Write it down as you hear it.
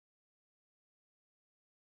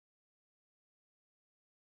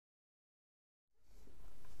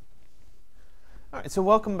All right, so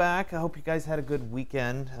welcome back. I hope you guys had a good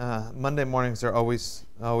weekend. Monday mornings are always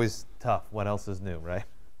tough. What else is new, right?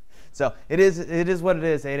 So it is what it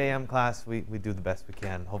is. 8 a.m. class. We do the best we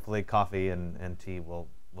can. Hopefully, coffee and tea will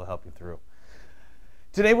help you through.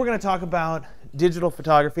 Today we're going to talk about digital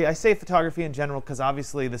photography. I say photography in general because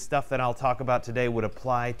obviously the stuff that I'll talk about today would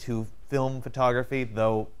apply to film photography,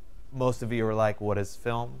 though most of you are like, what is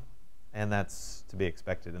film? And that's to be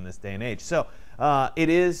expected in this day and age. So it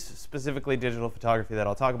is specifically digital photography that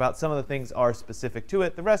I'll talk about. Some of the things are specific to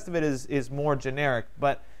it. The rest of it is more generic.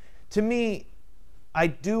 But to me, I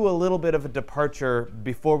do a little bit of a departure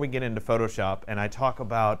before we get into Photoshop, and I talk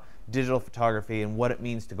about digital photography and what it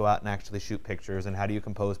means to go out and actually shoot pictures and how do you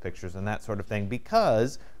compose pictures and that sort of thing,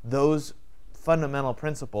 because those fundamental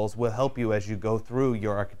principles will help you as you go through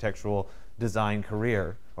your architectural design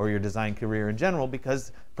career or your design career in general,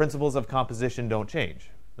 because principles of composition don't change.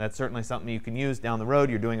 That's certainly something you can use down the road.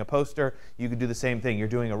 You're doing a poster, you can do the same thing. You're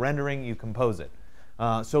doing a rendering, you compose it.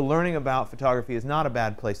 So learning about photography is not a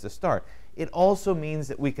bad place to start. It also means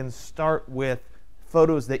that we can start with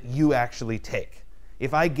photos that you actually take.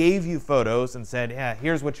 If I gave you photos and said, yeah,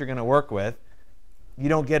 here's what you're going to work with, you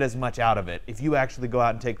don't get as much out of it. If you actually go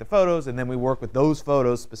out and take the photos and then we work with those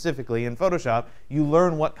photos specifically in Photoshop, you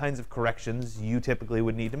learn what kinds of corrections you typically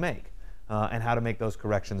would need to make and how to make those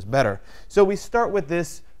corrections better. So we start with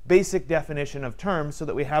this basic definition of terms so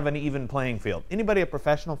that we have an even playing field. Anybody a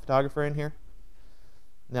professional photographer in here?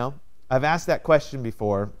 No? I've asked that question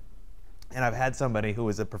before, and I've had somebody who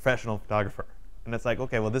is a professional photographer. And it's like,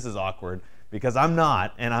 okay, well, this is awkward because I'm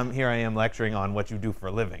not, and here I am lecturing on what you do for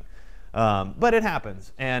a living. But it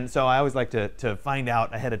happens. And so I always like to find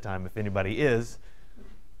out ahead of time if anybody is.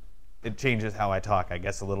 It changes how I talk, I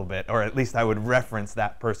guess, a little bit. Or at least I would reference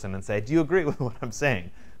that person and say, do you agree with what I'm saying?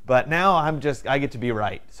 But now I get to be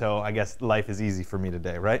right. So I guess life is easy for me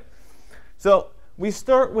today, right? So we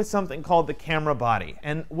start with something called the camera body.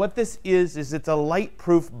 And what this is it's a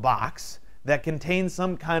light-proof box that contains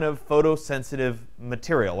some kind of photosensitive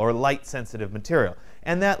material or light-sensitive material.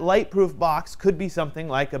 And that light-proof box could be something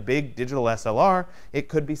like a big digital SLR. It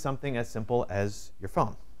could be something as simple as your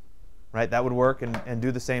phone, right? That would work and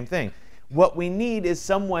do the same thing. What we need is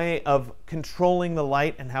some way of controlling the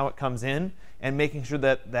light and how it comes in and making sure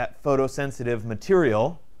that that photosensitive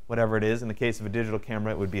material, whatever it is, in the case of a digital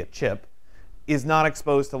camera, it would be a chip, is not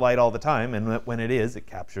exposed to light all the time. And when it is, it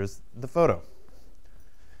captures the photo.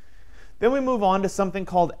 Then we move on to something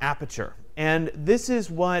called aperture. And this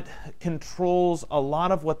is what controls a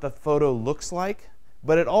lot of what the photo looks like,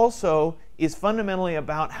 but it also is fundamentally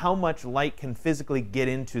about how much light can physically get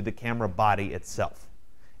into the camera body itself.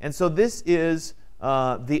 And so this is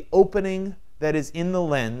the opening that is in the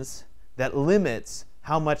lens that limits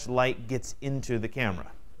how much light gets into the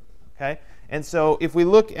camera. Okay? And so if we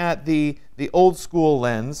look at the old school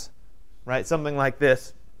lens, right, something like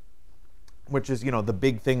this, which is, you know, the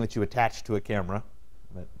big thing that you attach to a camera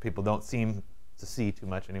that people don't seem to see too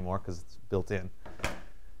much anymore because it's built in.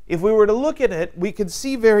 If we were to look at it, we could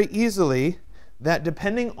see very easily that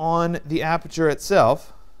depending on the aperture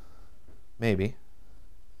itself, maybe,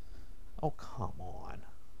 oh, come on.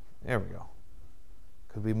 There we go.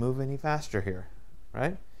 Could we move any faster here,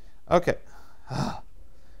 right? Okay.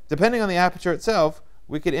 Depending on the aperture itself,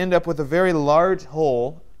 we could end up with a very large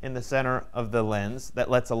hole in the center of the lens that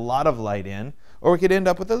lets a lot of light in, or we could end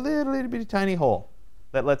up with a little bitty tiny hole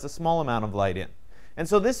that lets a small amount of light in. And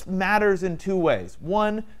so this matters in two ways.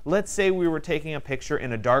 One, let's say we were taking a picture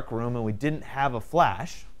in a dark room and we didn't have a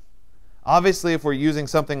flash. Obviously, if we're using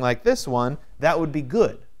something like this one, that would be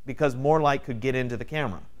good because more light could get into the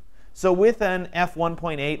camera. So with an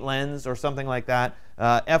f1.8 lens or something like that,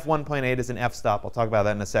 f1.8 is an f-stop. I'll talk about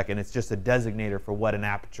that in a second. It's just a designator for what an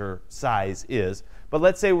aperture size is. But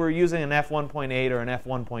let's say we're using an f1.8 or an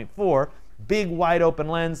f1.4, big wide open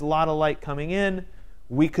lens, a lot of light coming in.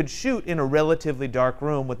 We could shoot in a relatively dark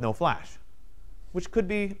room with no flash, which could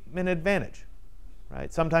be an advantage.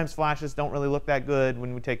 Right? Sometimes flashes don't really look that good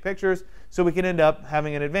when we take pictures, so we can end up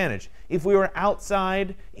having an advantage. If we were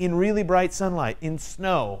outside in really bright sunlight, in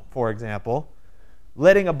snow, for example,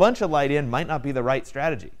 letting a bunch of light in might not be the right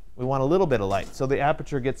strategy. We want a little bit of light, so the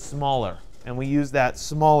aperture gets smaller, and we use that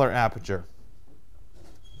smaller aperture.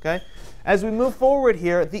 Okay? As we move forward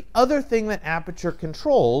here, the other thing that aperture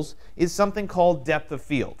controls is something called depth of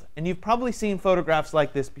field. And you've probably seen photographs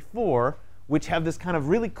like this before, which have this kind of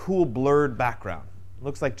really cool blurred background.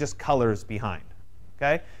 Looks like just colors behind.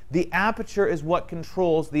 Okay? The aperture is what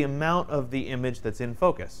controls the amount of the image that's in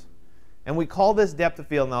focus. And we call this depth of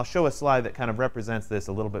field, and I'll show a slide that kind of represents this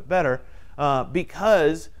a little bit better,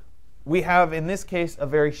 because we have, in this case, a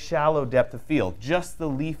very shallow depth of field. Just the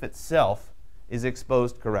leaf itself is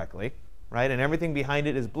exposed correctly, right? And everything behind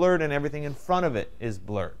it is blurred, and everything in front of it is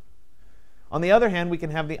blurred. On the other hand, we can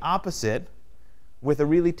have the opposite with a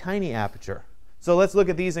really tiny aperture. So let's look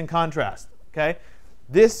at these in contrast, okay?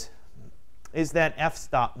 This is that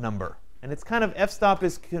f-stop number. And it's kind of, f-stop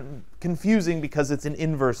is confusing because it's an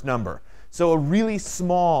inverse number. So a really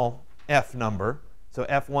small f number, so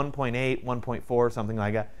f 1.8, 1.4, something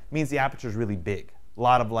like that, means the aperture is really big. A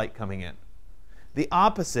lot of light coming in. The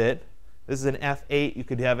opposite, this is an f8. You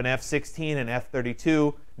could have an f16 and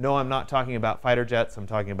f32. No, I'm not talking about fighter jets. I'm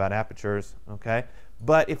talking about apertures, okay?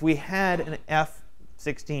 But if we had an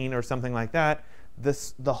f16 or something like that,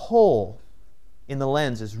 the hole in the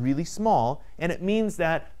lens is really small, and it means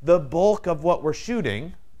that the bulk of what we're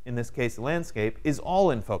shooting, in this case the landscape, is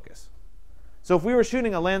all in focus. So if we were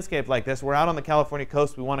shooting a landscape like this, we're out on the California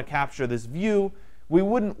coast, we want to capture this view, we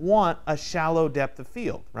wouldn't want a shallow depth of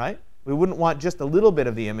field, right? We wouldn't want just a little bit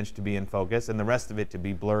of the image to be in focus and the rest of it to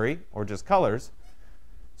be blurry or just colors.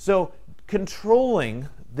 So controlling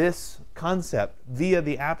this concept via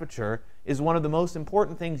the aperture is one of the most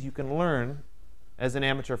important things you can learn as an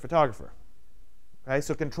amateur photographer. Okay?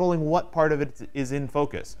 So controlling what part of it is in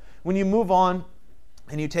focus. When you move on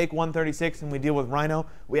and you take 136 and we deal with Rhino,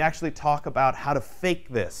 we actually talk about how to fake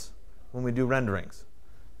this when we do renderings.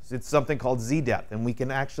 It's something called Z-depth, and we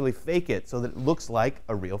can actually fake it so that it looks like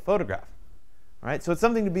a real photograph. All right? So it's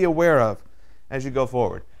something to be aware of as you go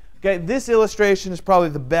forward. Okay, this illustration is probably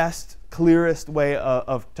the best, clearest way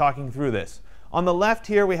of talking through this. On the left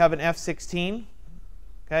here, we have an f16.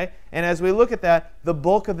 Okay? And as we look at that, the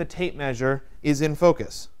bulk of the tape measure is in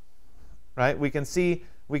focus. Right? We can see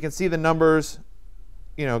the numbers,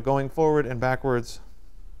 you know, going forward and backwards.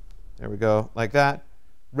 There we go, like that,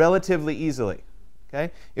 relatively easily.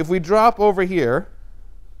 Okay? If we drop over here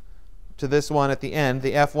to this one at the end,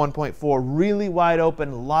 the f1.4, really wide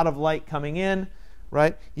open, a lot of light coming in,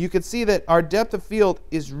 right? You can see that our depth of field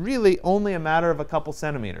is really only a matter of a couple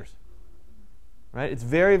centimeters. Right? It's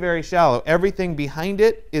very, very shallow. Everything behind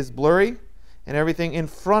it is blurry, and everything in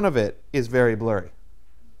front of it is very blurry.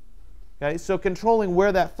 Okay? So controlling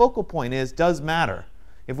where that focal point is does matter.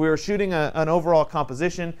 If we were shooting an overall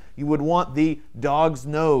composition, you would want the dog's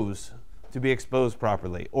nose to be exposed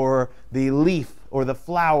properly, or the leaf or the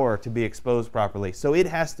flower to be exposed properly. So it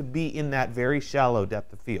has to be in that very shallow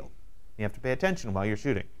depth of field. You have to pay attention while you're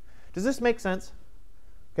shooting. Does this make sense?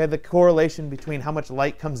 Okay, the correlation between how much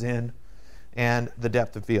light comes in and the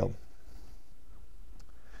depth of field.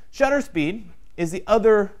 Shutter speed is the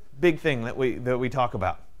other big thing that we talk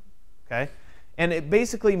about. Okay? And it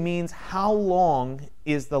basically means how long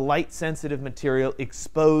is the light-sensitive material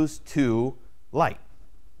exposed to light.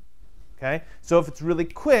 Okay? So if it's really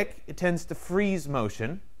quick, it tends to freeze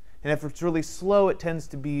motion. And if it's really slow, it tends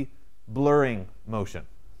to be blurring motion.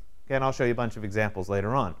 Okay? And I'll show you a bunch of examples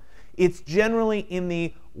later on. It's generally in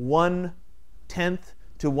the 1/10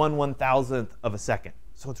 to 1/1000th of a second.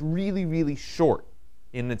 So it's really, really short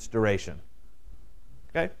in its duration.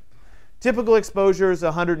 Okay? Typical exposure is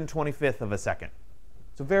 125th of a second.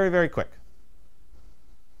 So very, very quick.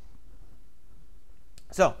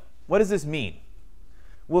 So what does this mean?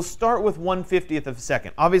 We'll start with 1/50th of a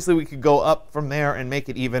second. Obviously, we could go up from there and make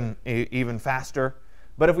it even faster.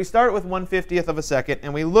 But if we start with 1/50th of a second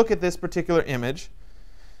and we look at this particular image,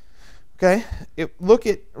 okay, look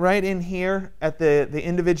at right in here at the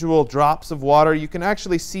individual drops of water, you can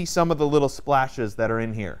actually see some of the little splashes that are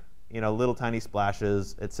in here. You know, little tiny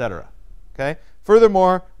splashes, etc. Okay?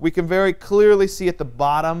 Furthermore, we can very clearly see at the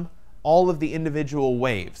bottom all of the individual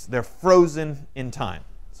waves. They're frozen in time.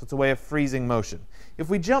 So it's a way of freezing motion. If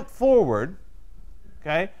we jump forward,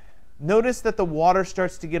 okay, notice that the water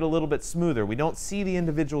starts to get a little bit smoother. We don't see the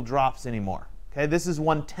individual drops anymore. Okay? This is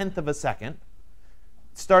 1/10 of a second.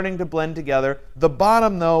 It's starting to blend together. The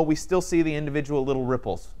bottom, though, we still see the individual little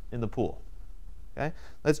ripples in the pool. Okay?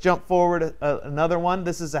 Let's jump forward another one.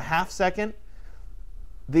 This is a 1/2 second.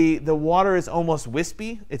 The water is almost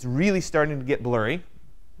wispy. It's really starting to get blurry,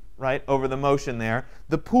 right, over the motion there.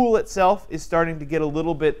 The pool itself is starting to get a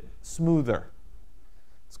little bit smoother.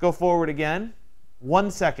 Let's go forward again.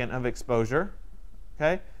 1 second of exposure.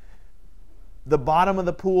 Okay? The bottom of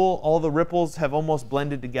the pool, all the ripples have almost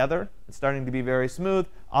blended together. It's starting to be very smooth.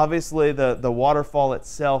 Obviously, the waterfall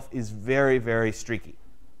itself is very, very streaky.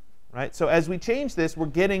 Right? So as we change this, we're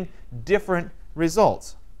getting different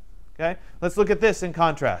results. Okay? Let's look at this in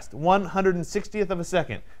contrast. 1/160th of a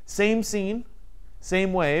second. Same scene,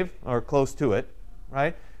 same wave, or close to it.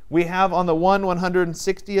 Right? We have on the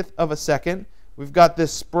 1/160th of a second, we've got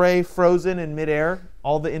this spray frozen in midair,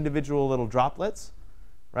 all the individual little droplets.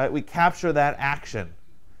 Right? We capture that action.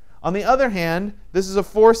 On the other hand, this is a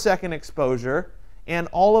 4-second exposure, and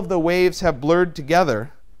all of the waves have blurred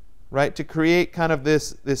together, right, to create kind of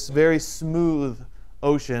this very smooth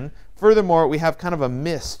ocean. Furthermore, we have kind of a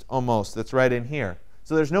mist almost that's right in here.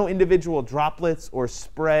 So there's no individual droplets or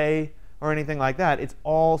spray or anything like that. It's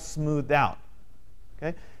all smoothed out.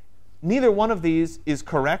 Okay? Neither one of these is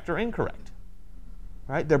correct or incorrect.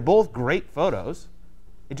 Right? They're both great photos.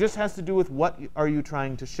 It just has to do with what are you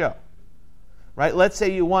trying to show. Right? Let's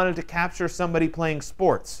say you wanted to capture somebody playing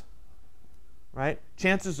sports. Right?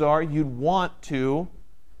 Chances are you'd want to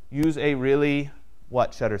use a really,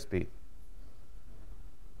 what shutter speed?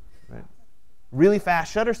 Right? Really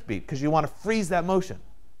fast shutter speed, because you want to freeze that motion.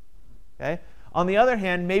 Okay? On the other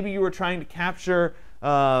hand, maybe you were trying to capture, it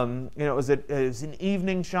was an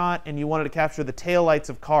evening shot, and you wanted to capture the taillights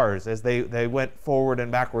of cars as they went forward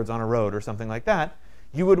and backwards on a road or something like that.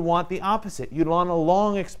 You would want the opposite. You'd want a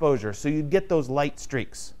long exposure, so you'd get those light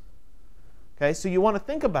streaks. Okay? So you want to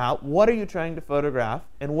think about what are you trying to photograph,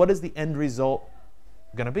 and what is the end result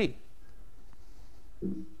going to be?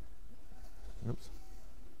 Oops.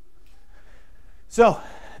 So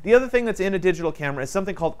the other thing that's in a digital camera is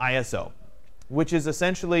something called ISO, which is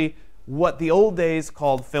essentially what the old days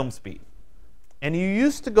called film speed. And you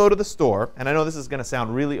used to go to the store, and I know this is going to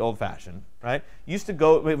sound really old-fashioned, right? You used to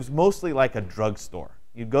go, it was mostly like a drugstore.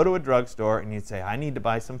 You'd go to a drugstore and you'd say, I need to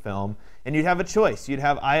buy some film, and you'd have a choice. You'd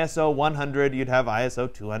have ISO 100, you'd have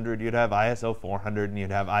ISO 200, you'd have ISO 400, and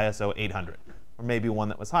you'd have ISO 800, or maybe one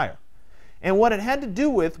that was higher. And what it had to do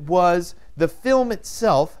with was the film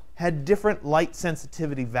itself had different light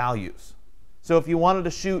sensitivity values. So if you wanted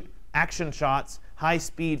to shoot action shots, high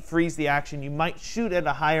speed, freeze the action, you might shoot at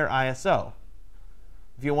a higher ISO.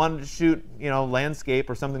 If you wanted to shoot, landscape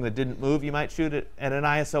or something that didn't move, you might shoot it at an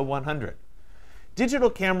ISO 100. Digital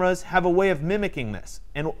cameras have a way of mimicking this,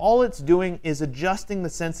 and all it's doing is adjusting the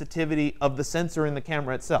sensitivity of the sensor in the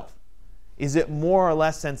camera itself. Is it more or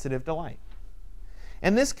less sensitive to light?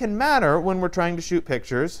 And this can matter when we're trying to shoot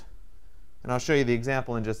pictures, and I'll show you the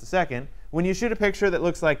example in just a second. When you shoot a picture that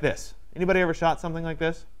looks like this, anybody ever shot something like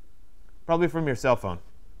this? Probably from your cell phone,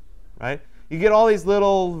 right? You get all these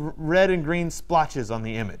little red and green splotches on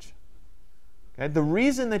the image. Okay? The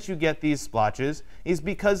reason that you get these splotches is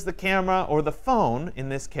because the camera, or the phone in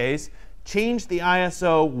this case, changed the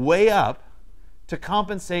ISO way up to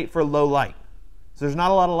compensate for low light. So there's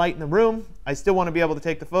not a lot of light in the room. I still want to be able to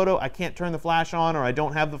take the photo. I can't turn the flash on, or I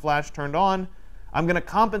don't have the flash turned on. I'm going to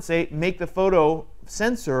compensate, make the photo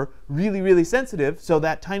sensor really, really sensitive, so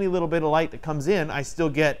that tiny little bit of light that comes in, I still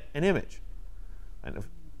get an image. And if,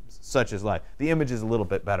 such is life. The image is a little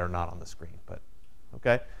bit better, not on the screen, but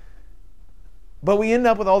okay. But we end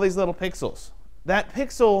up with all these little pixels. That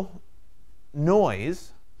pixel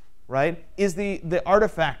noise, right, is the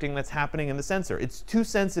artifacting that's happening in the sensor. It's too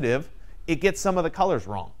sensitive. It gets some of the colors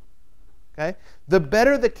wrong. Okay? The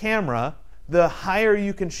better the camera, the higher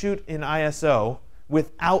you can shoot in ISO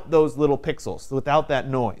without those little pixels, without that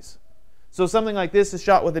noise. So something like this is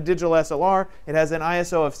shot with a digital SLR. It has an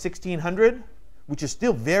ISO of 1600, which is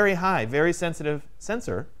still very high, very sensitive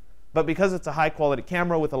sensor. But because it's a high-quality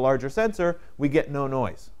camera with a larger sensor, we get no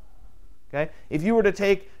noise. Okay? If you were to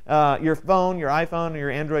take your phone, your iPhone or your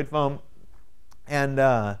Android phone, and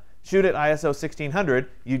shoot at ISO 1600,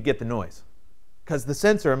 you'd get the noise. Because the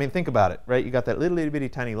sensor, I mean, think about it, right? You got that little bitty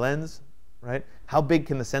tiny lens, right? How big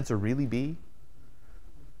can the sensor really be?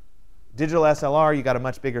 Digital SLR, you got a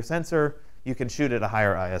much bigger sensor. You can shoot at a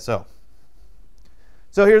higher ISO.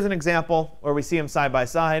 So here's an example where we see them side by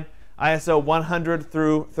side, ISO 100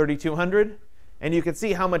 through 3200. And you can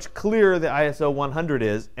see how much clearer the ISO 100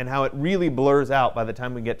 is and how it really blurs out by the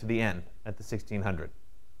time we get to the end at the 1600.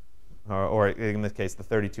 Or in this case, the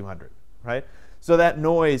 3200, right? So that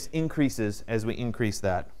noise increases as we increase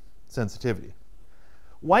that sensitivity.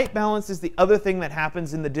 White balance is the other thing that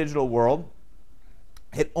happens in the digital world.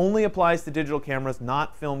 It only applies to digital cameras,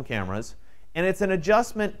 not film cameras. And it's an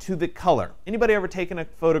adjustment to the color. Anybody ever taken a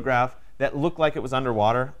photograph that looked like it was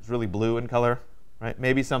underwater? It's really blue in color, right?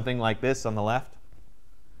 Maybe something like this on the left,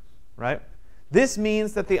 right? This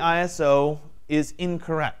means that the ISO is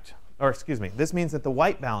incorrect. Or excuse me, this means that the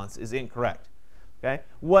white balance is incorrect. Okay?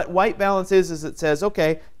 What white balance is it says,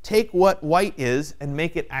 okay, take what white is and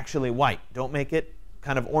make it actually white. Don't make it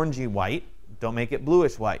kind of orangey white. Don't make it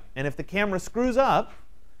bluish white. And if the camera screws up,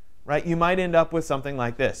 right, you might end up with something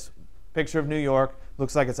like this. Picture of New York,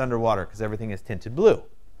 looks like it's underwater because everything is tinted blue.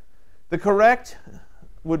 The correct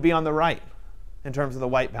would be on the right in terms of the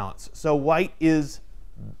white balance. So white is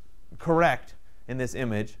correct in this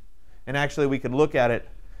image. And actually, we could look at it,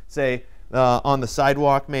 say, on the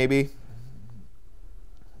sidewalk maybe.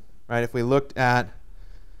 Right, if we looked at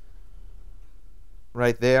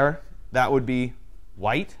right there, that would be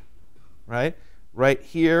white, right? Right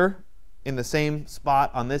here in the same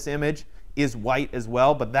spot on this image is white as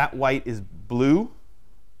well, but that white is blue,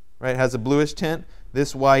 right? It has a bluish tint.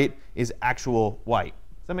 This white is actual white.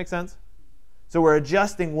 Does that make sense? So we're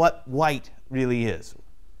adjusting what white really is.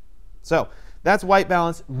 So that's white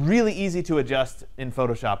balance, really easy to adjust in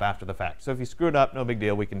Photoshop after the fact. So if you screw it up, no big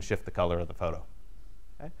deal, we can shift the color of the photo.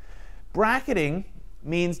 Okay? Bracketing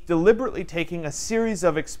means deliberately taking a series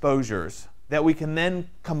of exposures that we can then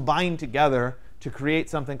combine together to create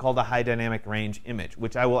something called a high dynamic range image,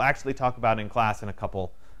 which I will actually talk about in class in a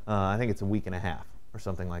couple, I think it's a week and a half or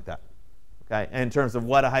something like that, okay, in terms of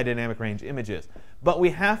what a high dynamic range image is. But we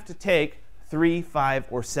have to take 3, 5,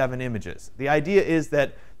 or 7 images. The idea is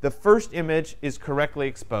that the first image is correctly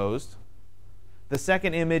exposed, the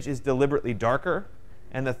second image is deliberately darker,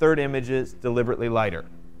 and the third image is deliberately lighter.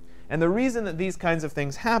 And the reason that these kinds of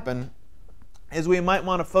things happen is we might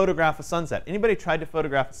want to photograph a sunset. Anybody tried to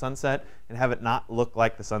photograph a sunset and have it not look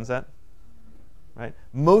like the sunset? Right?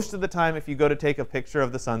 Most of the time, if you go to take a picture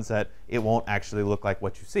of the sunset, it won't actually look like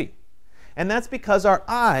what you see. And that's because our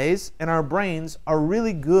eyes and our brains are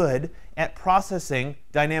really good at processing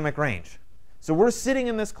dynamic range. So we're sitting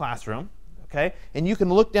in this classroom, okay, and you can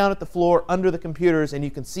look down at the floor under the computers and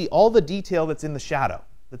you can see all the detail that's in the shadow,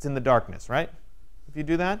 that's in the darkness, right? If you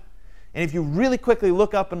do that. And if you really quickly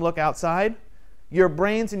look up and look outside, your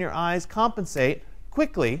brains and your eyes compensate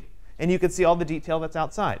quickly, and you can see all the detail that's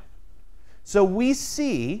outside. So we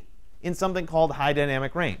see in something called high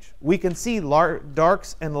dynamic range. We can see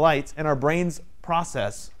darks and lights, and our brains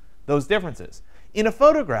process those differences. In a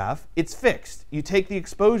photograph, it's fixed. You take the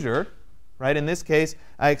exposure, right? In this case,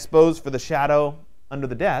 I expose for the shadow under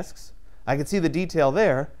the desks. I can see the detail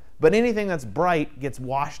there, but anything that's bright gets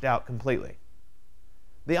washed out completely.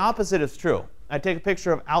 The opposite is true. I take a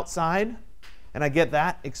picture of outside, and I get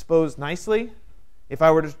that exposed nicely. If I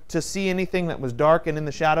were to see anything that was dark and in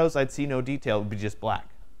the shadows, I'd see no detail. It would be just black.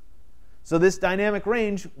 So this dynamic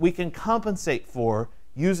range we can compensate for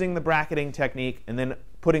using the bracketing technique and then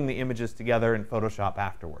putting the images together in Photoshop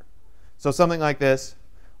afterward. So something like this,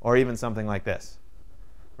 or even something like this.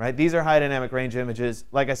 Right? These are high dynamic range images.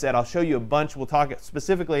 Like I said, I'll show you a bunch. We'll talk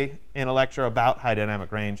specifically in a lecture about high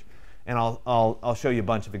dynamic range, and I'll show you a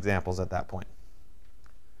bunch of examples at that point.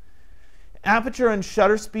 Aperture and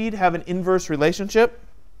shutter speed have an inverse relationship,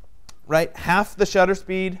 right? Half the shutter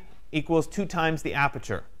speed equals 2 times the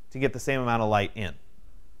aperture to get the same amount of light in,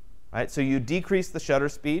 right? So you decrease the shutter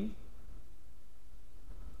speed,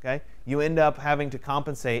 okay? You end up having to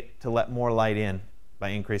compensate to let more light in by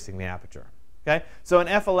increasing the aperture, okay? So an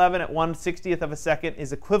f11 at 1/60th of a second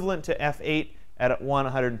is equivalent to f8 at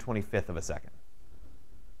 1/125th of a second,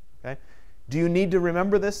 okay? Do you need to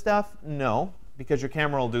remember this stuff? No, because your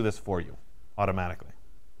camera will do this for you automatically.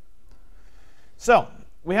 So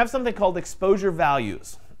we have something called exposure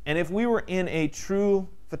values. And if we were in a true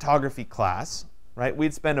photography class, right,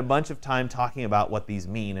 we'd spend a bunch of time talking about what these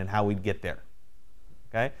mean and how we'd get there.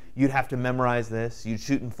 Okay? You'd have to memorize this. You'd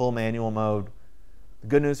shoot in full manual mode. The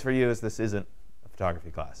good news for you is this isn't a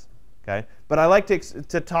photography class. Okay? But I like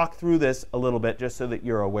to talk through this a little bit just so that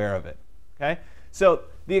you're aware of it. Okay? So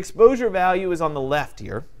the exposure value is on the left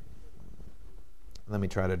here. Let me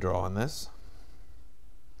try to draw on this.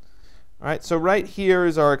 All right, so right here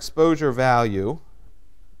is our exposure value,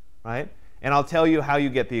 right? And I'll tell you how you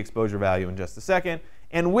get the exposure value in just a second.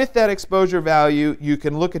 And with that exposure value, you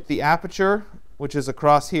can look at the aperture, which is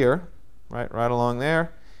across here, right along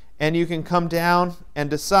there. And you can come down and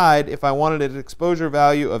decide if I wanted an exposure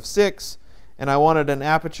value of 6 and I wanted an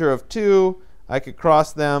aperture of 2, I could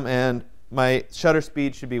cross them and my shutter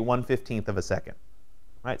speed should be 1/15th of a second.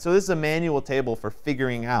 Right? So this is a manual table for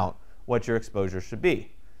figuring out what your exposure should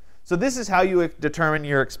be. So this is how you determine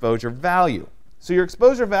your exposure value. So your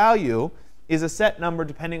exposure value is a set number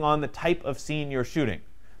depending on the type of scene you're shooting.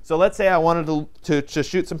 So let's say I wanted to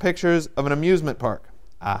shoot some pictures of an amusement park.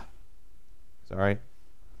 Sorry.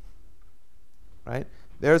 Right?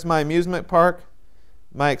 There's my amusement park.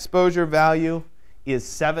 My exposure value is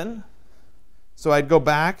 7. So I'd go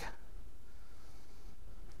back.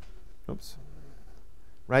 Oops.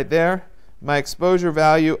 Right there. My exposure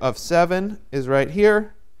value of 7 is right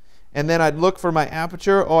here. And then I'd look for my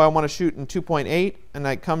aperture. Oh, I want to shoot in 2.8. And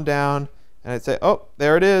I'd come down and I'd say, oh,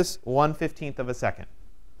 there it is, 1/15th of a second.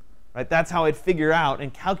 Right? That's how I'd figure out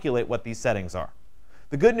and calculate what these settings are.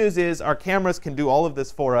 The good news is our cameras can do all of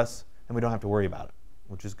this for us, and we don't have to worry about it,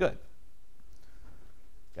 which is good.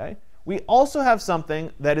 Okay? We also have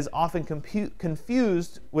something that is often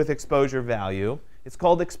confused with exposure value. It's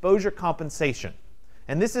called exposure compensation.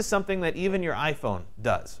 And this is something that even your iPhone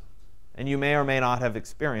does. and you may or may not have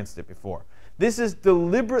experienced it before. This is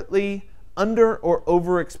deliberately under or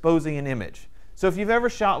overexposing an image. So if you've ever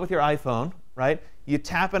shot with your iPhone, right, you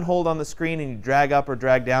tap and hold on the screen and you drag up or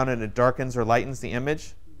drag down and it darkens or lightens the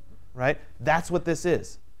image, right? That's what this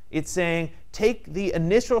is. It's saying take the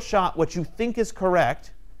initial shot, what you think is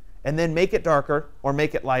correct, and then make it darker or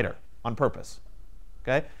make it lighter on purpose.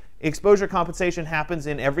 Okay? Exposure compensation happens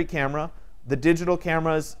in every camera. The digital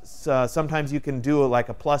cameras, sometimes you can do like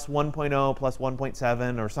a plus 1.0, plus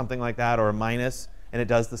 1.7 or something like that, or a minus, and it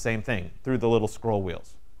does the same thing through the little scroll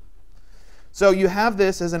wheels. So you have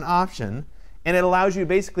this as an option, and it allows you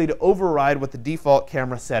basically to override what the default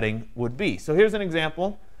camera setting would be. So here's an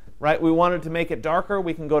example. Right? We wanted to make it darker.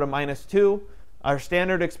 We can go to -2. Our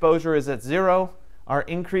standard exposure is at 0. Our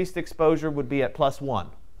increased exposure would be at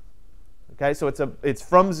 +1. Okay? So it's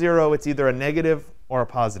from 0. It's either a negative or a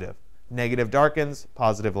positive. Negative darkens,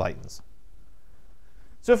 positive lightens.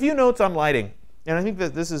 So a few notes on lighting. And I think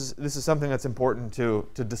that this is something that's important to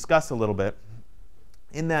discuss a little bit,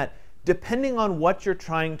 in that depending on what you're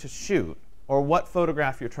trying to shoot or what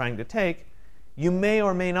photograph you're trying to take, you may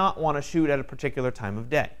or may not want to shoot at a particular time of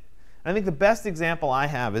day. I think the best example I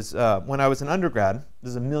have is when I was an undergrad. This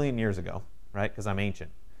is a million years ago, right? Because I'm ancient.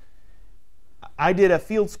 I did a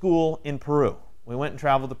field school in Peru. We went and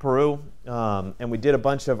traveled to Peru, and we did a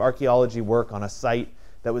bunch of archaeology work on a site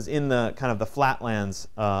that was in the kind of the flatlands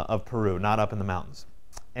of Peru, not up in the mountains.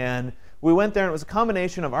 And we went there, and it was a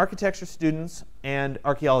combination of architecture students and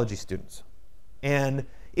archaeology students. And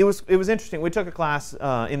it was interesting. We took a class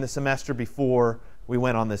in the semester before we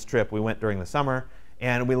went on this trip. We went during the summer.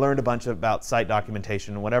 And we learned a bunch about site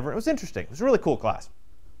documentation and whatever. It was interesting. It was a really cool class.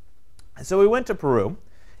 And so we went to Peru,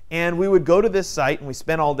 and we would go to this site, and we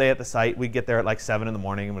spent all day at the site. We'd get there at like 7 in the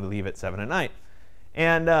morning, and we'd leave at 7 at night.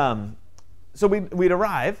 And so we'd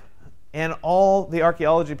arrive, and all the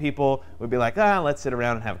archaeology people would be like, let's sit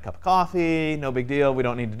around and have a cup of coffee. No big deal. We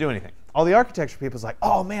don't need to do anything. All the architecture people's like,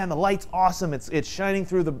 oh man, the light's awesome. It's shining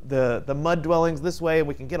through the mud dwellings this way, and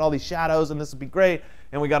we can get all these shadows, and this would be great.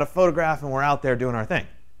 And we got a photograph, and we're out there doing our thing.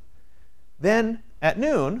 Then at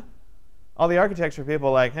noon, all the architecture people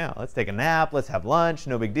are like, yeah, let's take a nap, let's have lunch,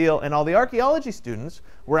 no big deal. And all the archaeology students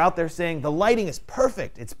were out there saying, the lighting is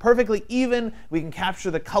perfect. It's perfectly even. We can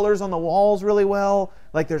capture the colors on the walls really well.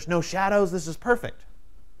 Like there's no shadows. This is perfect.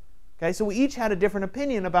 Okay, so we each had a different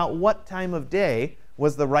opinion about what time of day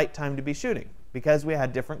was the right time to be shooting, because we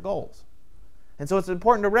had different goals. And so it's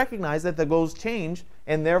important to recognize that the goals change,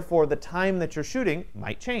 and therefore the time that you're shooting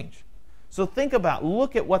might change. So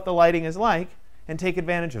look at what the lighting is like, and take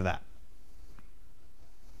advantage of that.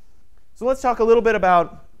 So let's talk a little bit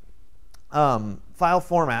about file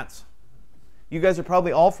formats. You guys are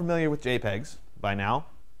probably all familiar with JPEGs by now.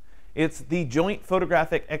 It's the Joint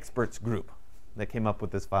Photographic Experts Group that came up with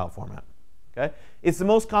this file format. Okay? It's the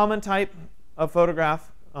most common type of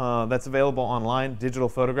photograph that's available online, digital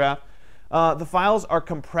photograph. The files are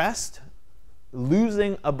compressed,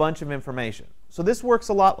 losing a bunch of information. So this works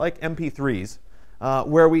a lot like MP3s,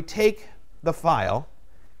 where we take the file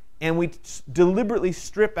and we deliberately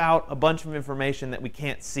strip out a bunch of information that we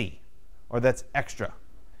can't see or that's extra.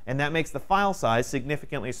 And that makes the file size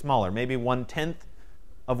significantly smaller, maybe 1/10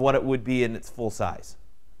 of what it would be in its full size.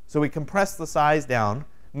 So we compress the size down,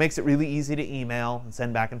 makes it really easy to email and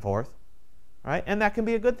send back and forth, right? And that can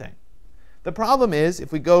be a good thing. The problem is,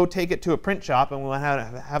 if we go take it to a print shop and we want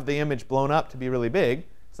to have the image blown up to be really big,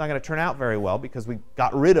 it's not going to turn out very well because we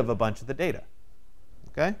got rid of a bunch of the data.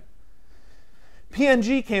 Okay?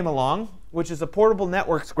 PNG came along, which is a portable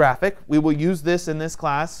networks graphic. We will use this in this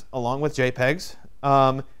class along with JPEGs.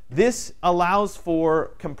 This allows for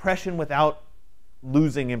compression without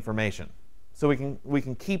losing information. So we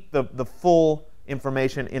can keep the full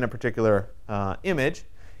information in a particular image.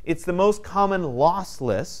 It's the most common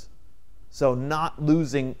lossless, so not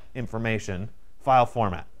losing information, file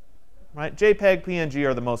format. Right? JPEG, PNG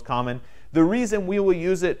are the most common. The reason we will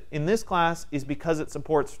use it in this class is because it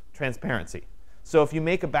supports transparency. So if you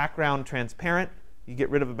make a background transparent, you get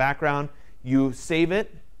rid of a background, you save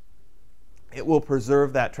it, it will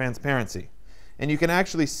preserve that transparency. And you can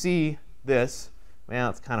actually see this. Well,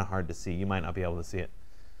 it's kind of hard to see. You might not be able to see it.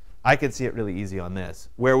 I can see it really easy on this,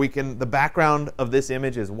 where the background of this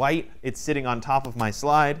image is white. It's sitting on top of my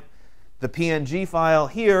slide. The PNG file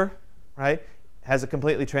here, right, has a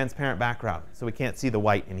completely transparent background, so we can't see the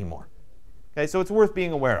white anymore. Okay, so it's worth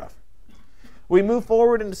being aware of. We move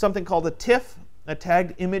forward into something called a TIFF, a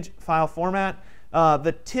tagged image file format.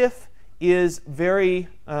 The TIFF is very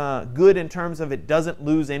good in terms of it doesn't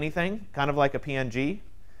lose anything, kind of like a PNG.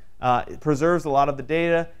 It preserves a lot of the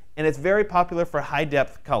data. and it's very popular for high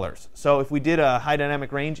depth colors. So if we did a high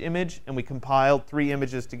dynamic range image and we compiled 3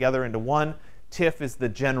 images together into one, TIFF is the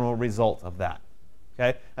general result of that.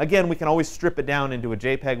 Okay? Again, we can always strip it down into a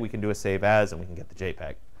JPEG. We can do a save as, and we can get the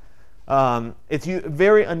JPEG. It's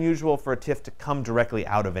very unusual for a TIFF to come directly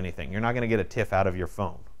out of anything. You're not going to get a TIFF out of your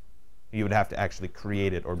phone. You would have to actually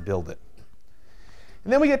create it or build it.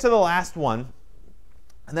 And then we get to the last one,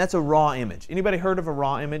 and that's a raw image. Anybody heard of a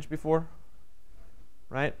raw image before?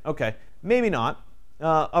 Right? OK. Maybe not.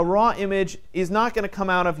 A raw image is not going to come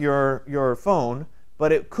out of your phone,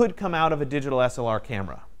 but it could come out of a digital SLR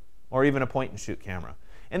camera or even a point-and-shoot camera.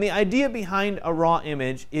 And the idea behind a raw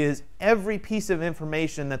image is every piece of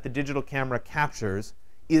information that the digital camera captures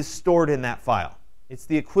is stored in that file. It's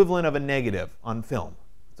the equivalent of a negative on film.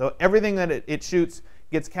 So everything that it shoots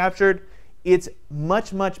gets captured. It's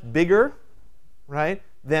much, much bigger, right,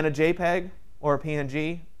 than a JPEG or a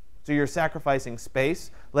PNG. So you're sacrificing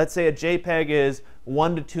space. Let's say a JPEG is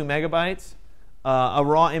 1 to 2 megabytes. A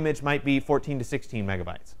raw image might be 14 to 16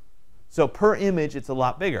 megabytes. So per image, it's a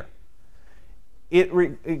lot bigger.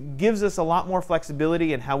 It gives us a lot more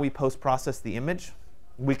flexibility in how we post-process the image.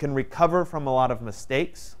 We can recover from a lot of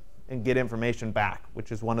mistakes and get information back,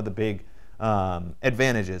 which is one of the big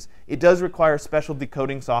advantages. It does require special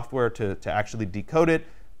decoding software to actually decode it,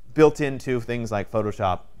 built into things like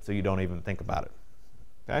Photoshop, so you don't even think about it.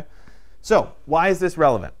 Okay? So why is this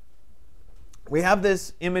relevant? We have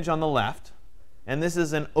this image on the left, and this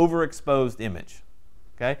is an overexposed image.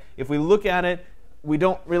 Okay? If we look at it, we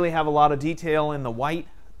don't really have a lot of detail in the white.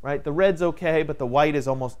 Right? The red's OK, but the white is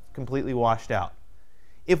almost completely washed out.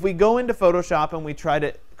 If we go into Photoshop and we try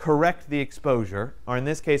to correct the exposure, or in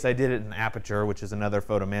this case I did it in Aperture, which is another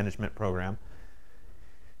photo management program.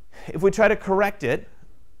 If we try to correct it,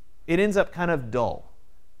 it ends up kind of dull.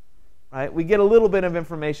 Right? We get a little bit of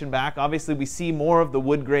information back. Obviously, we see more of the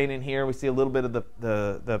wood grain in here. We see a little bit of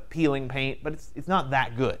the peeling paint, but it's not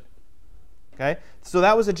that good. Okay? So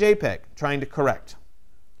that was a JPEG trying to correct.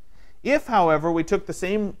 If, however, we took the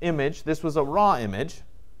same image, this was a raw image,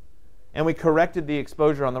 and we corrected the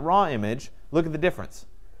exposure on the raw image, look at the difference.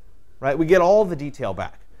 Right? We get all the detail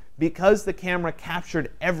back. Because the camera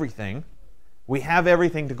captured everything, we have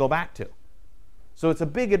everything to go back to. So it's a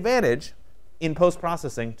big advantage in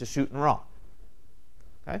post-processing to shoot in RAW.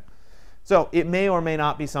 Okay? So it may or may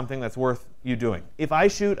not be something that's worth you doing. If I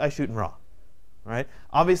shoot in RAW. Right?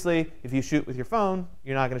 Obviously, if you shoot with your phone,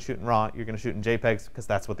 you're not going to shoot in RAW. You're going to shoot in JPEGs because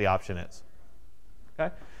that's what the option is.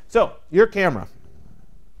 Okay? So your camera.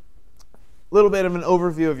 A little bit of an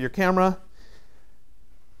overview of your camera.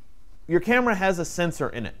 Your camera has a sensor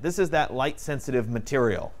in it. This is that light-sensitive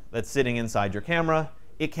material that's sitting inside your camera.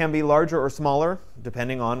 It can be larger or smaller,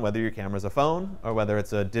 depending on whether your camera is a phone or whether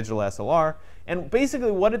it's a digital SLR. And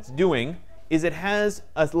basically what it's doing is it has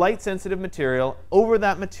a light-sensitive material. Over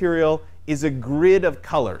that material is a grid of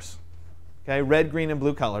colors, okay, red, green, and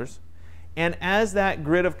blue colors. And as that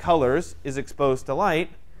grid of colors is exposed to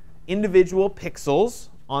light, individual pixels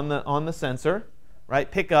on the sensor, right,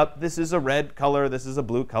 pick up, this is a red color, this is a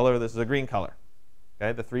blue color, this is a green color.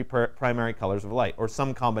 Okay, the 3 primary colors of light, or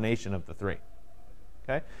some combination of the 3.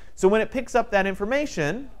 Okay? So when it picks up that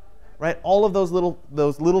information, right, all of those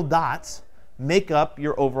little dots make up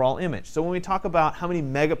your overall image. So when we talk about how many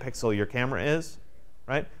megapixel your camera is,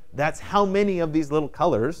 right, that's how many of these little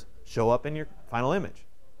colors show up in your final image.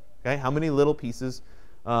 Okay? How many little pieces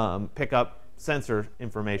pick up sensor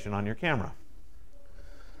information on your camera.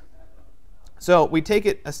 So we take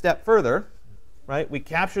it a step further, right? We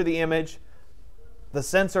capture the image. The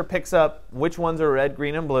sensor picks up which ones are red,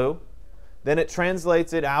 green, and blue. Then it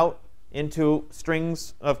translates it out into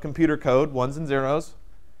strings of computer code, 1s and 0s.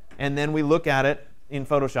 And then we look at it in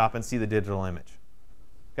Photoshop and see the digital image.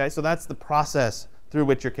 Okay, so that's the process through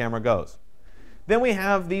which your camera goes. Then we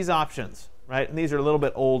have these options, right? And these are a little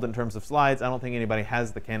bit old in terms of slides. I don't think anybody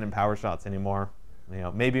has the Canon PowerShots anymore. You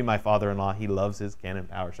know, maybe my father-in-law, he loves his Canon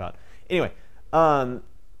PowerShot. Anyway,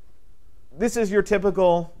 this is your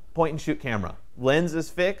typical point-and-shoot camera. Lens is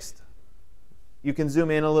fixed. You can zoom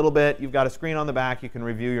in a little bit. You've got a screen on the back. You can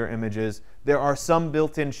review your images. There are some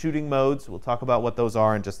built-in shooting modes. We'll talk about what those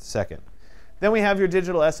are in just a second. Then we have your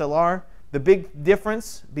digital SLR. The big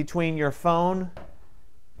difference between your phone,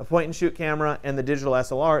 a point-and-shoot camera, and the digital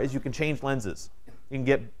SLR is you can change lenses. You can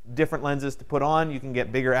get different lenses to put on. You can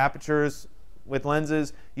get bigger apertures with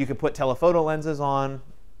lenses. You can put telephoto lenses on,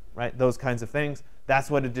 right? Those kinds of things. That's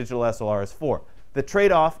what a digital SLR is for. The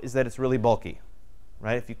trade-off is that it's really bulky.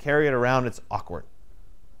 Right? If you carry it around, it's awkward.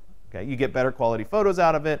 Okay? You get better quality photos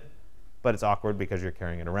out of it, but it's awkward because you're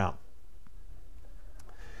carrying it around.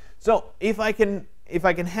 So if I can if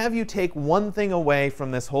I can have you take one thing away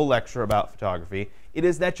from this whole lecture about photography, it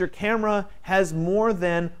is that your camera has more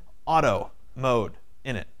than auto mode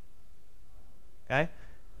in it. Okay?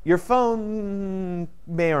 Your phone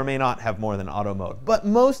may or may not have more than auto mode, but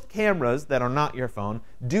most cameras that are not your phone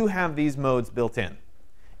do have these modes built in.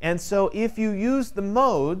 And so if you use the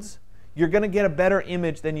modes, you're going to get a better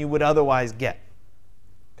image than you would otherwise get.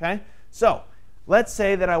 Okay? So let's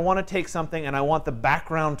say that I want to take something and I want the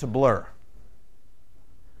background to blur.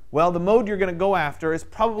 Well, the mode you're going to go after is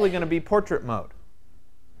probably going to be portrait mode.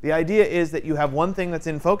 The idea is that you have one thing that's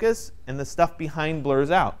in focus and the stuff behind blurs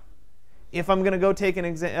out. If I'm going to go take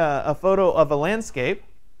a photo of a landscape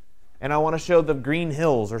and I want to show the green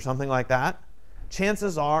hills or something like that,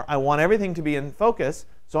 chances are I want everything to be in focus,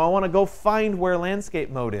 so I want to go find where landscape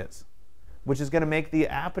mode is, which is going to make the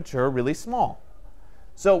aperture really small.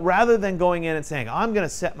 So rather than going in and saying, I'm going to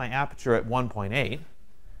set my aperture at 1.8,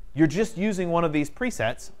 you're just using one of these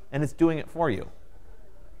presets and it's doing it for you.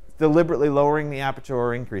 It's deliberately lowering the aperture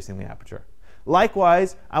or increasing the aperture.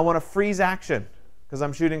 Likewise, I want to freeze action because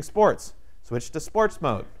I'm shooting sports. Switch to sports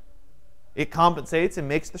mode. It compensates and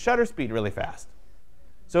makes the shutter speed really fast.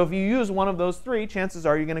 So if you use one of those three, chances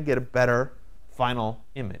are you're going to get a better final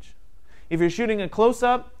image. If you're shooting a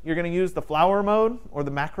close-up, you're going to use the flower mode or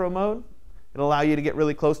the macro mode. It'll allow you to get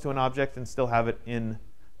really close to an object and still have it in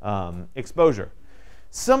exposure.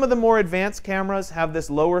 Some of the more advanced cameras have this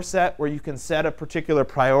lower set where you can set a particular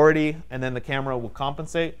priority and then the camera will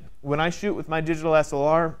compensate. When I shoot with my digital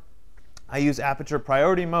SLR, I use aperture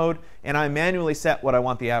priority mode, and I manually set what I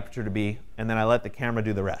want the aperture to be, and then I let the camera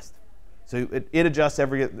do the rest. So it adjusts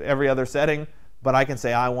every other setting, but I can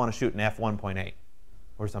say I want to shoot an f1.8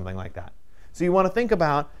 or something like that. So you want to think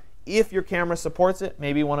about if your camera supports it,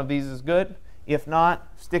 maybe one of these is good. If not,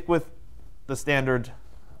 stick with the standard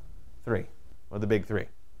 3 or the big 3.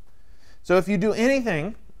 So if you do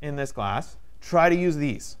anything in this class, try to use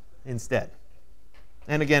these instead.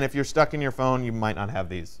 And again, if you're stuck in your phone, you might not have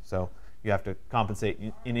these. So you have to compensate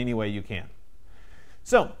in any way you can.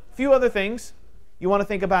 So a few other things. You want to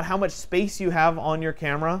think about how much space you have on your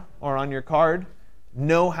camera or on your card.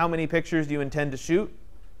 Know how many pictures you intend to shoot.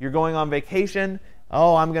 You're going on vacation.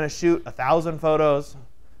 Oh, I'm going to shoot 1,000 photos.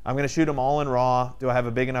 I'm going to shoot them all in RAW. Do I have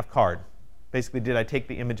a big enough card? Basically, did I take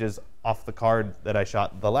the images off the card that I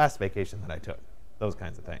shot the last vacation that I took? Those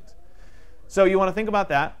kinds of things. So you want to think about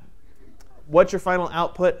that. What's your final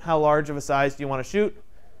output? How large of a size do you want to shoot?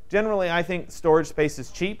 Generally, I think storage space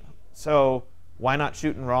is cheap, so why not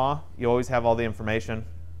shoot in RAW? You always have all the information.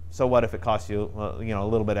 So what if it costs you, a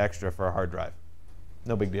little bit extra for a hard drive?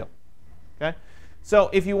 No big deal. Okay? So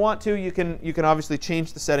if you want to, you can obviously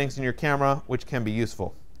change the settings in your camera, which can be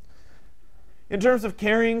useful. In terms of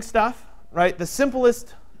carrying stuff, right? The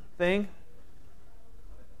simplest thing,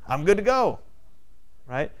 I'm good to go,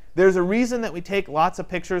 right? There's a reason that we take lots of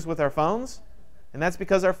pictures with our phones, and that's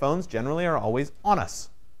because our phones generally are always on us.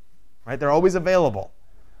 Right? They're always available.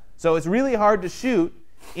 So it's really hard to shoot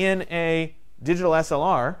in a digital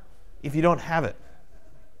SLR if you don't have it.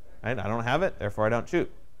 Right? I don't have it, therefore I don't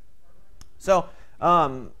shoot. So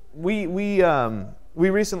we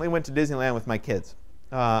recently went to Disneyland with my kids.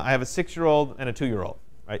 I have a 6-year-old and a 2-year-old.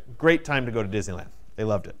 Right? Great time to go to Disneyland. They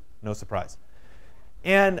loved it. No surprise.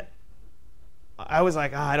 And I was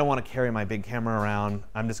like, I don't want to carry my big camera around.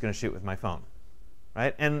 I'm just going to shoot with my phone.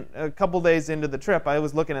 Right? And a couple days into the trip, I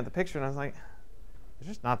was looking at the picture and I was like, they're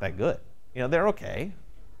just not that good. They're okay,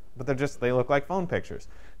 but they look like phone pictures.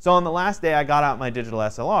 So on the last day, I got out my digital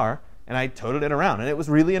SLR and I toted it around. And it was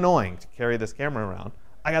really annoying to carry this camera around.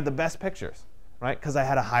 I got the best pictures, right? Because I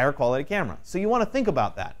had a higher quality camera. So you want to think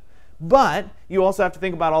about that. But you also have to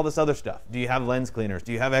think about all this other stuff. Do you have lens cleaners?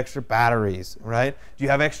 Do you have extra batteries, right? Do you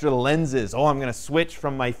have extra lenses? Oh, I'm going to switch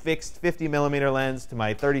from my fixed 50mm lens to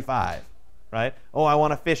my 35. Right? Oh, I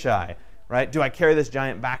want a fisheye, right? Do I carry this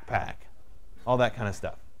giant backpack? All that kind of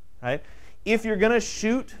stuff, right? If you're going to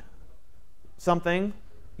shoot something,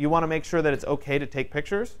 you want to make sure that it's okay to take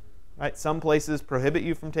pictures, right? Some places prohibit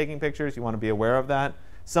you from taking pictures. You want to be aware of that.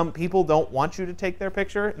 Some people don't want you to take their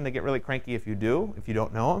picture, and they get really cranky if you do, if you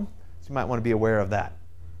don't know them. So you might want to be aware of that,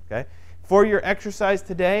 okay? For your exercise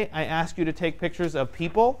today, I ask you to take pictures of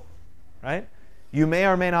people, right? You may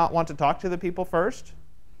or may not want to talk to the people first.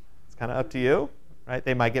 Kind of up to you, right?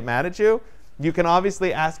 They might get mad at you. You can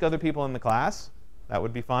obviously ask other people in the class. That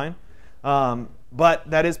would be fine. But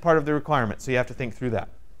that is part of the requirement, so you have to think through that,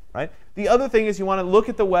 right? The other thing is you want to look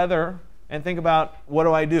at the weather and think about, what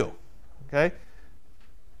do I do? Okay?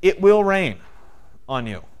 It will rain on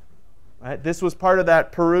you, right? This was part of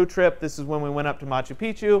that Peru trip. This is when we went up to Machu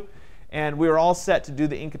Picchu, and we were all set to do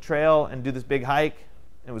the Inca Trail and do this big hike.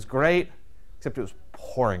 It was great. except it was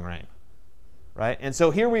pouring rain, right? And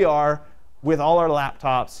so here we are with all our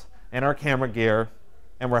laptops and our camera gear,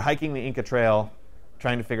 and we're hiking the Inca Trail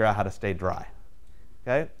trying to figure out how to stay dry.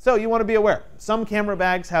 Okay? So you want to be aware. Some camera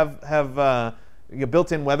bags have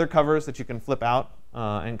built-in weather covers that you can flip out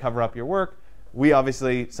and cover up your work. We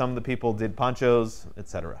obviously, some of the people did ponchos,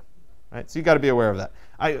 etc. Right? So you got to be aware of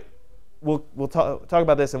that. We'll talk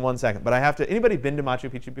about this in 1 second, but I have to. Anybody been to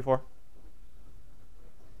Machu Picchu before?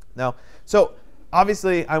 No. So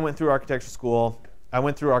obviously, I went through architecture school. I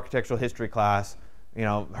went through architectural history class. You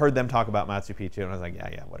know, heard them talk about Machu Picchu, and I was like,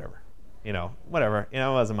 yeah, whatever. You know, whatever. You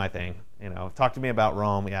know, it wasn't my thing. You know, talk to me about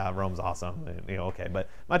Rome. Yeah, Rome's awesome. You know, okay, but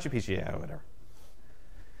Machu Picchu, yeah, whatever.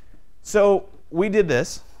 So we did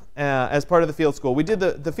this as part of the field school. We did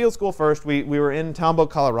the field school first. We were in Tambo,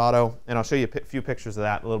 Colorado, and I'll show you a few pictures of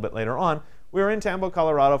that a little bit later on. We were in Tambo,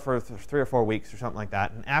 Colorado for 3 or 4 weeks or something like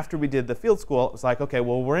that. And after we did the field school, it was like, okay,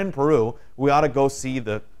 well, we're in Peru. We ought to go see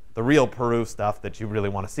the real Peru stuff that you really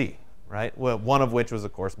want to see, right? Well, one of which was,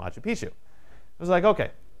 of course, Machu Picchu. It was like,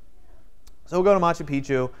 okay. So we'll go to Machu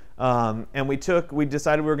Picchu, and we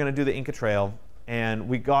decided we were going to do the Inca Trail, and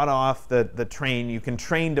we got off the train. You can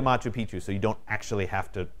train to Machu Picchu, so you don't actually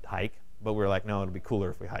have to hike, but we were like, no, it'll be cooler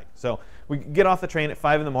if we hike. So we get off the train at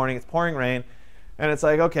 5 in the morning. It's pouring rain, and it's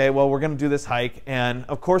like, okay, well, we're going to do this hike, and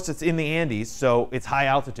of course, it's in the Andes, so it's high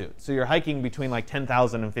altitude. So you're hiking between like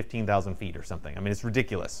 10,000 and 15,000 feet or something. I mean, it's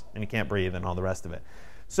ridiculous, and you can't breathe and all the rest of it.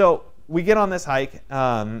 So we get on this hike,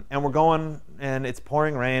 and we're going, and it's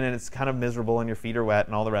pouring rain, and it's kind of miserable, and your feet are wet,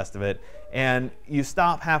 and all the rest of it. And you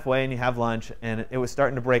stop halfway, and you have lunch, and it was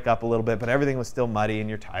starting to break up a little bit, but everything was still muddy, and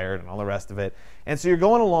you're tired, and all the rest of it. And so you're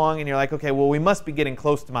going along, and you're like, okay, well, we must be getting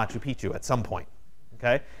close to Machu Picchu at some point,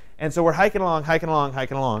 okay? And so we're hiking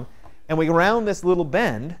along, and we go around this little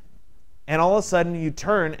bend, and all of a sudden you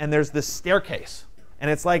turn, and there's this staircase, and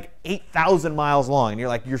it's like 8,000 miles long, and you're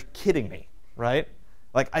like, you're kidding me, right?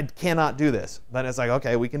 Like, I cannot do this. But it's like,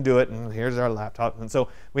 okay, we can do it, and here's our laptop. And so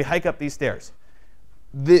we hike up these stairs.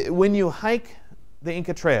 When you hike the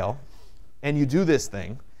Inca Trail and you do this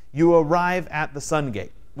thing, you arrive at the Sun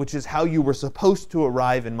Gate, which is how you were supposed to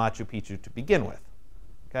arrive in Machu Picchu to begin with.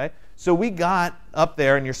 Okay? So we got up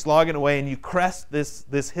there, and you're slogging away, and you crest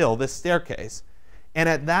this hill, this staircase. And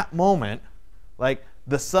at that moment, like,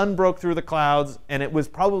 the sun broke through the clouds, and it was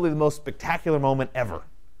probably the most spectacular moment ever.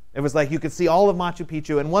 It was like you could see all of Machu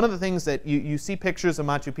Picchu, and one of the things that you see pictures of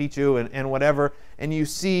Machu Picchu and whatever, and you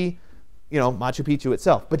see, you know, Machu Picchu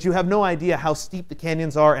itself, but you have no idea how steep the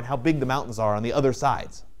canyons are and how big the mountains are on the other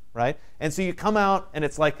sides, right? And so you come out, and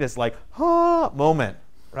it's like this, like, moment,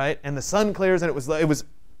 right? And the sun clears, and it was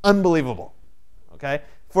unbelievable, okay?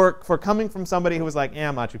 For coming from somebody who was like,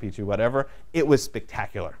 yeah, Machu Picchu, whatever, it was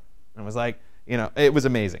spectacular. It was like, you know, it was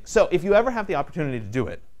amazing. So if you ever have the opportunity to do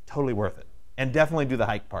it, totally worth it. And definitely do the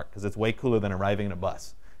hike part, because it's way cooler than arriving in a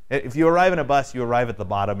bus. If you arrive in a bus, you arrive at the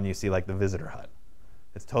bottom and you see like the visitor hut.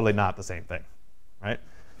 It's totally not the same thing, right?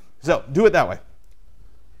 So do it that way.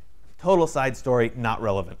 Total side story, not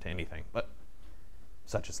relevant to anything, but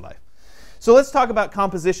such is life. So let's talk about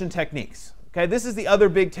composition techniques. Okay, this is the other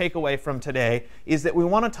big takeaway from today, is that we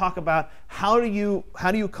want to talk about how do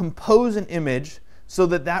you compose an image so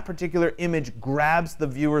that that particular image grabs the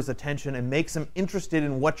viewer's attention and makes them interested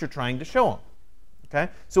in what you're trying to show them. Okay?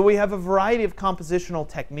 So we have a variety of compositional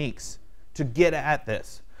techniques to get at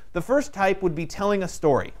this. The first type would be telling a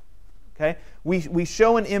story. Okay? We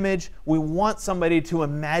show an image, we want somebody to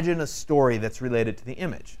imagine a story that's related to the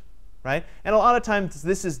image. Right? And a lot of times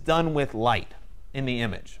this is done with light in the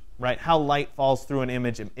image. Right? How light falls through an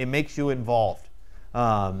image, it makes you involved.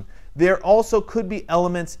 There also could be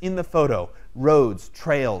elements in the photo, roads,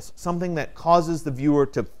 trails, something that causes the viewer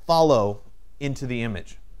to follow into the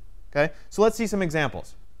image. Okay? So let's see some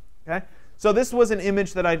examples. Okay? So this was an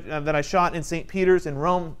image that I shot in St. Peter's in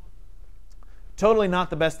Rome. Totally not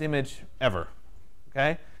the best image ever.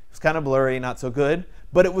 Okay? It's kind of blurry, not so good.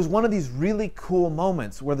 But it was one of these really cool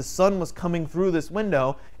moments where the sun was coming through this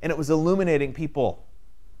window and it was illuminating people.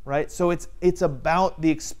 Right? So it's about the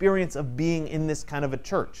experience of being in this kind of a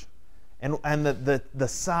church. And the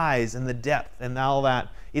size and the depth and all that,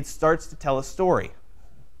 it starts to tell a story.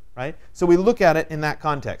 Right? So we look at it in that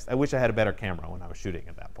context. I wish I had a better camera when I was shooting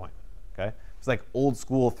at that point. Okay? It's like old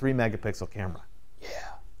school 3-megapixel camera. Yeah.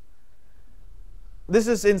 This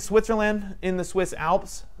is in Switzerland, in the Swiss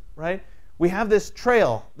Alps. Right? We have this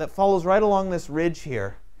trail that follows right along this ridge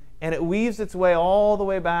here. And it weaves its way all the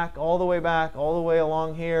way back, all the way back, all the way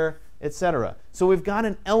along here, etc. So we've got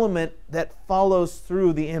an element that follows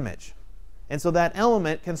through the image. And so that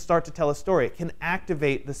element can start to tell a story. It can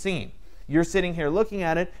activate the scene. You're sitting here looking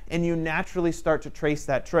at it, and you naturally start to trace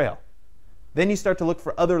that trail. Then you start to look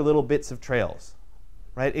for other little bits of trails,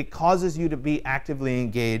 right? It causes you to be actively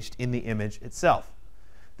engaged in the image itself.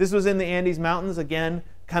 This was in the Andes Mountains, again,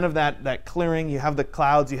 kind of that clearing. You have the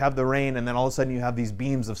clouds, you have the rain, and then all of a sudden you have these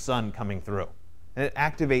beams of sun coming through. And it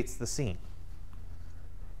activates the scene.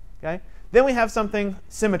 Okay? Then we have something,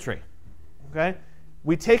 symmetry. Okay?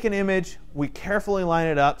 We take an image, we carefully line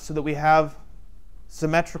it up so that we have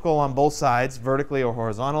symmetrical on both sides, vertically or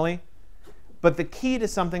horizontally. But the key to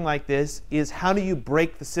something like this is, how do you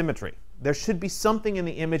break the symmetry? There should be something in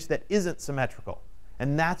the image that isn't symmetrical.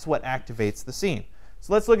 And that's what activates the scene.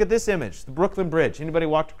 So let's look at this image, the Brooklyn Bridge. Anybody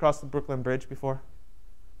walked across the Brooklyn Bridge before?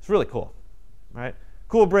 It's really cool, right?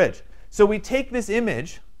 Cool bridge. So we take this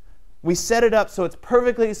image, we set it up so it's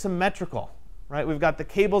perfectly symmetrical, right? We've got the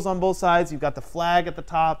cables on both sides, you've got the flag at the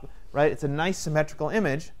top, right? It's a nice symmetrical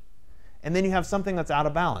image. And then you have something that's out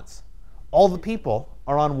of balance. All the people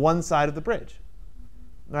are on one side of the bridge,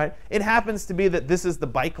 right? It happens to be that this is the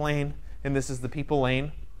bike lane and this is the people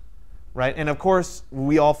lane, right? And of course,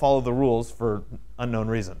 we all follow the rules for unknown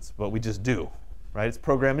reasons, but we just do, right? It's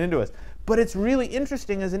programmed into us. But it's really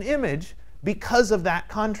interesting as an image because of that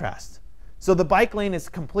contrast. So the bike lane is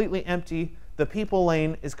completely empty, the people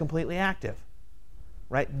lane is completely active,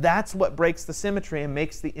 right? That's what breaks the symmetry and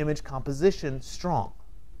makes the image composition strong.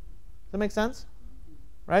 Does that make sense?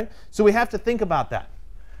 Right? So we have to think about that.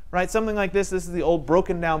 Right? Something like this is the old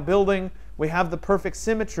broken down building. We have the perfect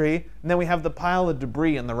symmetry, and then we have the pile of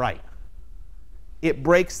debris on the right. It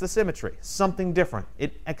breaks the symmetry, something different.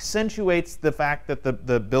 It accentuates the fact that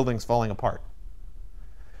the building's falling apart.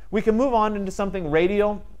 We can move on into something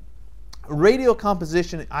radial. Radial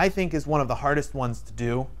composition, I think, is one of the hardest ones to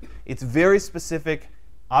do. It's very specific.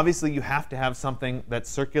 Obviously, you have to have something that's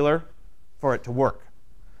circular for it to work.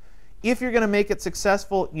 If you're going to make it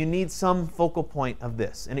successful, you need some focal point of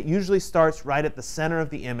this. And it usually starts right at the center of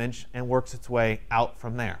the image and works its way out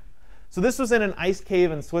from there. So this was in an ice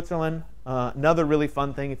cave in Switzerland. Another really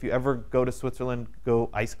fun thing, if you ever go to Switzerland, go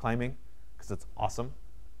ice climbing, because it's awesome.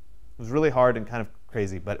 It was really hard and kind of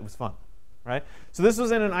crazy, but it was fun. Right? So this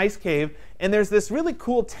was in an ice cave, and there's this really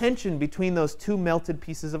cool tension between those two melted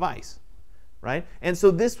pieces of ice. Right? And so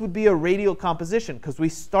this would be a radial composition, because we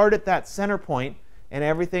start at that center point, and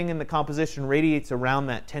everything in the composition radiates around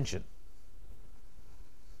that tension.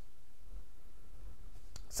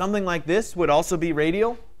 Something like this would also be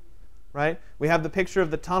radial, right? We have the picture of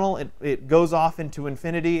the tunnel. It goes off into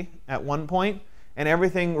infinity at one point, and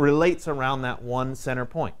everything relates around that one center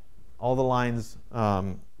point. All the lines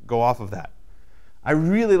go off of that. I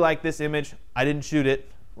really like this image. I didn't shoot it,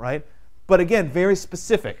 right? But again, very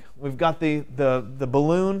specific. We've got the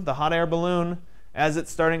balloon, the hot air balloon. As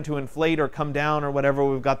it's starting to inflate or come down or whatever,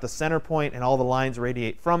 we've got the center point and all the lines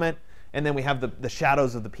radiate from it. And then we have the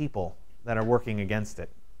shadows of the people that are working against it.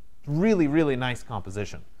 Really, really nice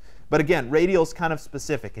composition. But again, radial is kind of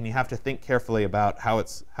specific, and you have to think carefully about how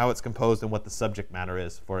it's composed and what the subject matter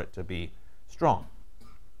is for it to be strong.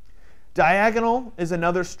 Diagonal is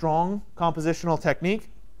another strong compositional technique.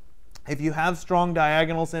 If you have strong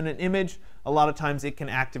diagonals in an image, a lot of times it can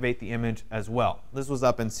activate the image as well. This was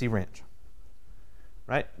up in Sea Ranch.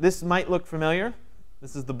 Right? This might look familiar.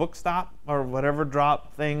 This is the book stop or whatever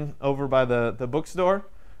drop thing over by the bookstore.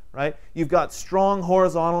 Right? You've got strong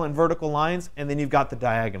horizontal and vertical lines, and then you've got the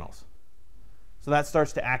diagonals. So that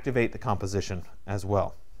starts to activate the composition as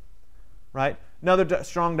well. Right? Another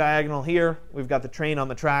strong diagonal here. We've got the train on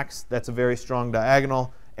the tracks. That's a very strong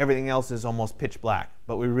diagonal. Everything else is almost pitch black,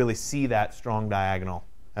 but we really see that strong diagonal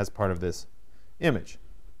as part of this image.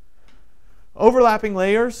 Overlapping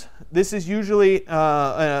layers. This is usually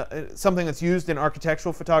something that's used in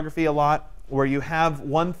architectural photography a lot, where you have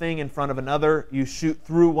one thing in front of another. You shoot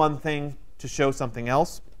through one thing to show something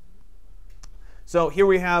else. So here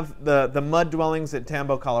we have the mud dwellings at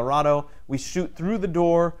Tambo, Colorado. We shoot through the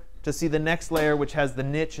door to see the next layer, which has the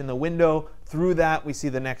niche in the window. Through that, we see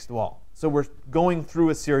the next wall. So we're going through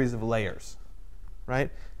a series of layers.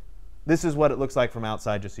 Right? This is what it looks like from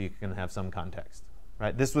outside, just so you can have some context.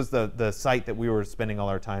 Right? This was the site that we were spending all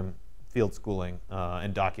our time field schooling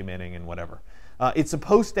and documenting and whatever. It's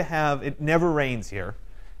supposed to have, it never rains here,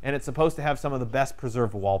 and it's supposed to have some of the best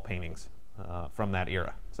preserved wall paintings from that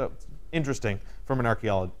era. So it's interesting from an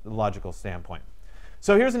archaeological standpoint.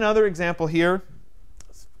 So here's another example here.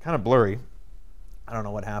 It's kind of blurry. I don't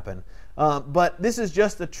know what happened. But this is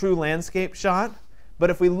just a true landscape shot. But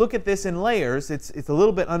if we look at this in layers, it's a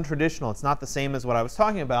little bit untraditional. It's not the same as what I was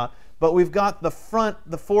talking about. But we've got the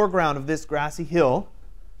foreground of this grassy hill,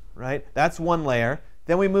 right? That's one layer.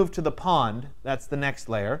 Then we move to the pond. That's the next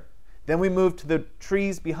layer. Then we move to the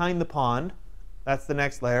trees behind the pond. That's the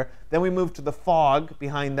next layer. Then we move to the fog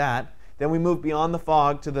behind that. Then we move beyond the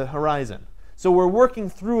fog to the horizon. So we're working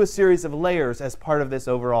through a series of layers as part of this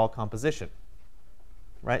overall composition.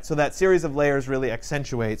 Right? So that series of layers really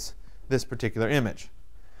accentuates this particular image.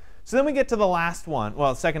 So then we get to the last one,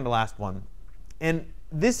 well, second to last one. And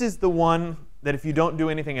this is the one that if you don't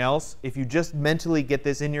do anything else, if you just mentally get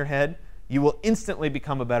this in your head, you will instantly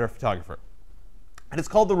become a better photographer. And it's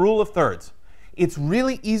called the rule of thirds. It's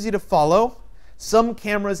really easy to follow. Some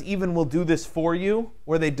cameras even will do this for you,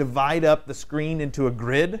 where they divide up the screen into a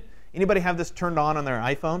grid. Anybody have this turned on their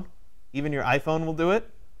iPhone? Even your iPhone will do it.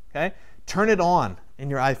 Okay? Turn it on in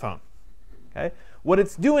your iPhone. Okay? What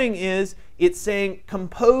it's doing is it's saying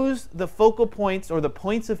compose the focal points or the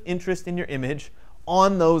points of interest in your image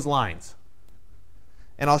on those lines.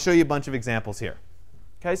 And I'll show you a bunch of examples here.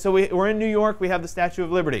 Okay, so we're in New York. We have the Statue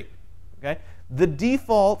of Liberty. Okay? The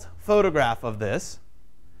default photograph of this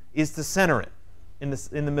is to center it in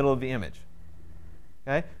the middle of the image.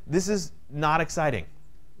 Okay? This is not exciting.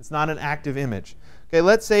 It's not an active image. Okay,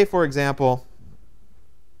 let's say, for example,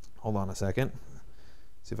 hold on a second.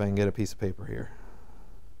 See if I can get a piece of paper here.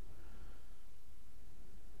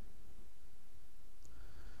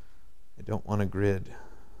 I don't want a grid.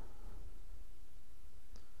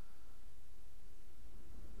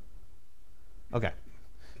 Okay,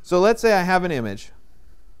 so let's say I have an image,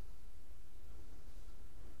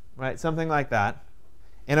 right, something like that.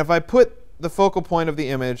 And if I put the focal point of the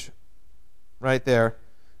image right there,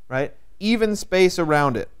 right, even space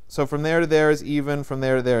around it. So from there to there is even, from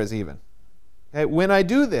there to there is even. Okay, when I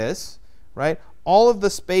do this, right, all of the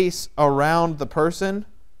space around the person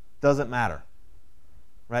doesn't matter.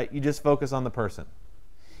 Right? You just focus on the person.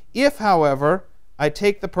 If, however, I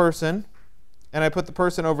take the person and I put the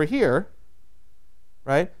person over here,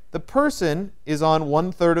 right, the person is on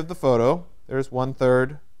 1/3 of the photo. There's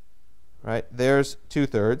 1/3, right? There's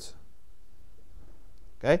 2/3.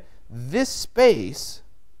 Okay? This space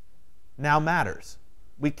now matters.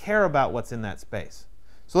 We care about what's in that space.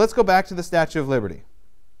 So let's go back to the Statue of Liberty.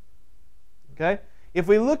 Okay? If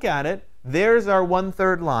we look at it, there's our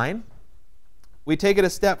 1/3 line. We take it a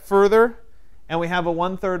step further, and we have a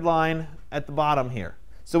 1/3 line at the bottom here.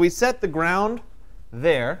 So we set the ground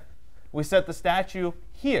there. We set the statue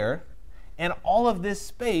here. And all of this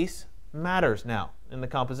space matters now in the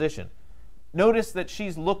composition. Notice that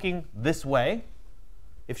she's looking this way.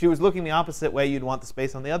 If she was looking the opposite way, you'd want the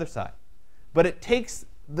space on the other side. But it takes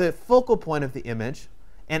the focal point of the image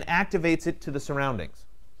and activates it to the surroundings.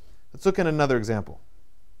 Let's look at another example.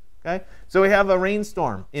 Okay? So we have a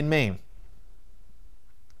rainstorm in Maine.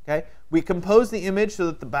 Okay? We compose the image so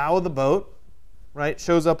that the bow of the boat, right,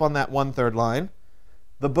 shows up on that 1/3 line.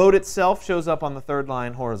 The boat itself shows up on the 3rd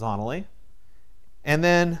line horizontally. And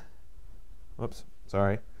then, whoops,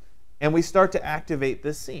 sorry. And we start to activate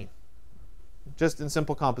this scene, just in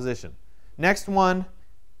simple composition. Next one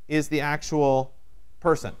is the actual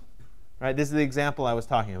person. Right? This is the example I was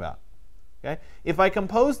talking about. Okay? If I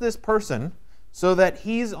compose this person so that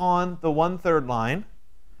he's on the 1/3 line,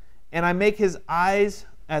 and I make his eyes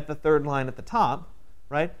at the 3rd line at the top,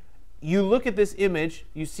 right? You look at this image,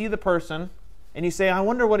 you see the person, and you say, I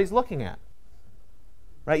wonder what he's looking at.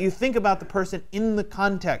 Right? You think about the person in the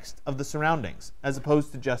context of the surroundings, as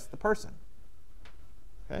opposed to just the person.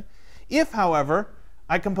 Okay? If, however,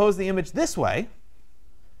 I compose the image this way,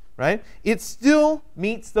 right, it still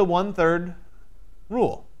meets the 1/3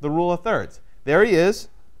 rule, the rule of thirds. There he is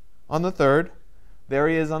on the 3rd. There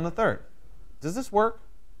he is on the 3rd. Does this work?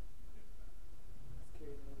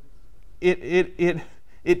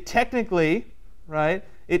 It technically, right,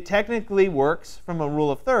 it technically works from a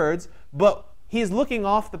rule of thirds, but he's looking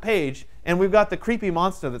off the page, and we've got the creepy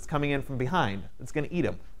monster that's coming in from behind that's going to eat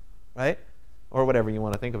him, right? Or whatever you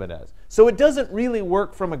want to think of it as. So it doesn't really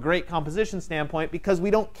work from a great composition standpoint because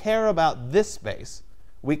we don't care about this space.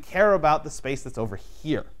 We care about the space that's over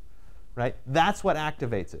here, right? That's what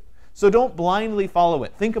activates it. So don't blindly follow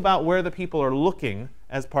it. Think about where the people are looking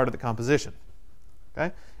as part of the composition.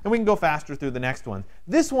 Okay? And we can go faster through the next one.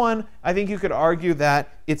 This one, I think you could argue that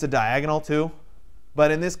it's a diagonal too. But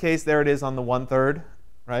in this case, there it is on the 1/3.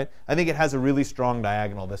 Right? I think it has a really strong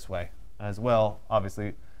diagonal this way as well,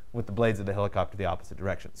 obviously, with the blades of the helicopter the opposite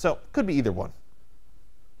direction. So it could be either one.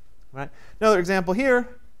 Right? Another example here,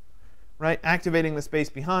 right? Activating the space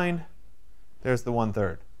behind. There's the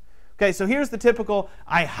 1/3. Okay, so here's the typical,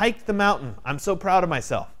 I hiked the mountain. I'm so proud of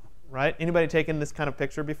myself. Right? Anybody taken this kind of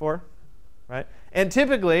picture before? Right? And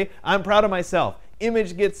typically, I'm proud of myself.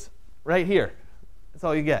 Image gets right here. That's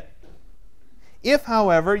all you get. If,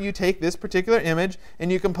 however, you take this particular image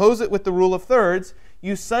and you compose it with the rule of thirds,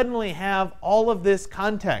 you suddenly have all of this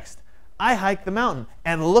context. I hiked the mountain,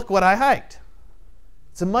 and look what I hiked.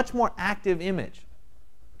 It's a much more active image.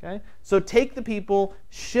 Okay? So take the people,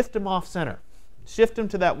 shift them off center. Shift them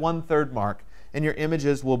to that 1/3 mark, and your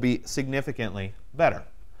images will be significantly better.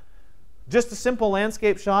 Just a simple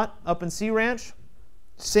landscape shot up in Sea Ranch,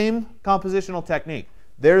 same compositional technique.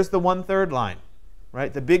 There's the 1/3 line,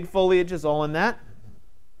 right? The big foliage is all in that.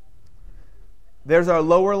 There's our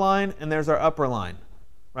lower line, and there's our upper line,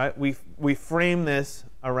 right? We frame this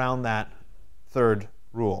around that third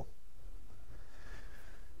rule.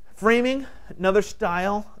 Framing, another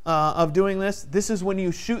style of doing this. This is when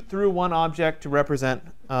you shoot through one object to represent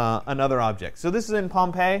another object. So this is in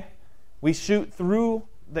Pompeii. We shoot through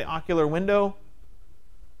the ocular window.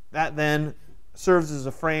 That then serves as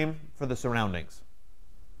a frame for the surroundings.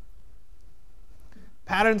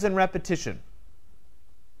 Patterns and repetition.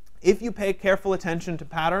 If you pay careful attention to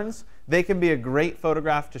patterns, they can be a great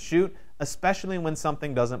photograph to shoot, especially when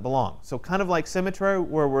something doesn't belong. So kind of like symmetry,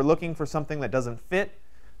 where we're looking for something that doesn't fit,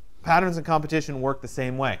 patterns and competition work the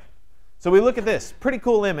same way. So we look at this pretty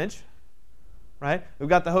cool image, right? We've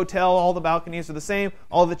got the hotel, all the balconies are the same,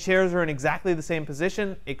 all the chairs are in exactly the same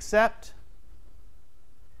position, except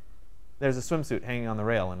there's a swimsuit hanging on the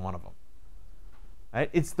rail in one of them.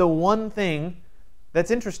 Right? It's the one thing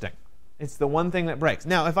that's interesting. It's the one thing that breaks.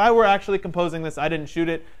 Now, if I were actually composing this, I didn't shoot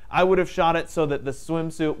it, I would have shot it so that the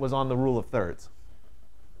swimsuit was on the rule of thirds.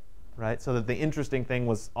 Right? So that the interesting thing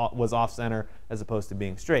was off center as opposed to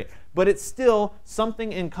being straight. But it's still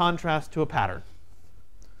something in contrast to a pattern.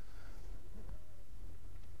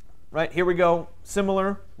 Right? Here we go,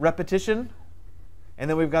 similar repetition, and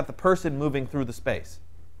then we've got the person moving through the space.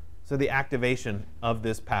 So the activation of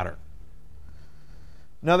this pattern.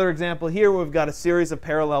 Another example here, we've got a series of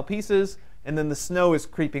parallel pieces, and then the snow is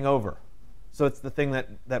creeping over. So it's the thing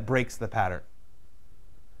that breaks the pattern.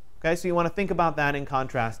 Okay, so you want to think about that in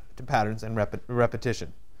contrast to patterns and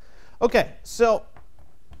repetition. Okay, so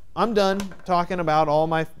I'm done talking about all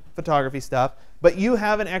my photography stuff, but you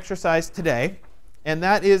have an exercise today, and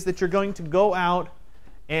that is that you're going to go out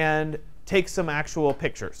and take some actual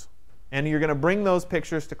pictures. And you're going to bring those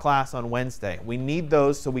pictures to class on Wednesday. We need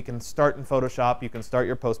those so we can start in Photoshop. You can start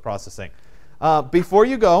your post-processing. Before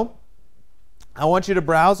you go, I want you to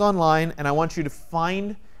browse online, and I want you to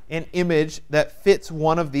find an image that fits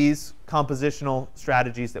one of these compositional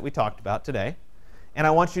strategies that we talked about today. And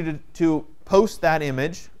I want you to post that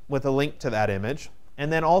image with a link to that image,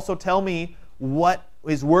 and then also tell me what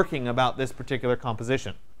is working about this particular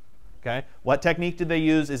composition. Okay? What technique did they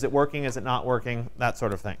use? Is it working? Is it not working? That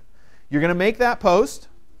sort of thing. You're going to make that post,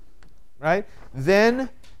 right? Then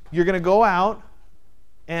you're going to go out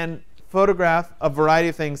and photograph a variety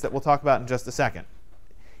of things that we'll talk about in just a second.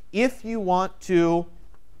 If you want to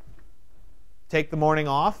take the morning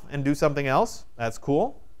off and do something else, that's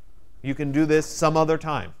cool. You can do this some other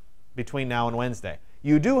time between now and Wednesday.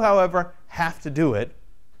 You do, however, have to do it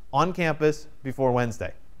on campus before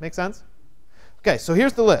Wednesday. Make sense? Okay, so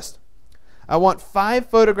here's the list. I want 5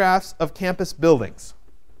 photographs of campus buildings.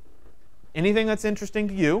 Anything that's interesting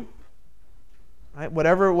to you, right?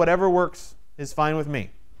 Whatever works is fine with me.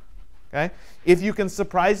 Okay? If you can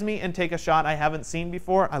surprise me and take a shot I haven't seen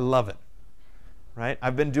before, I love it. Right?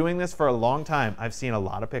 I've been doing this for a long time. I've seen a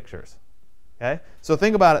lot of pictures. Okay? So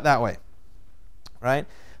think about it that way. Right?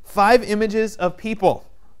 5 images of people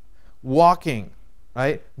walking,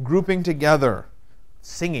 right? Grouping together,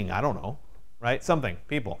 singing, I don't know, right? Something,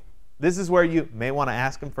 people. This is where you may want to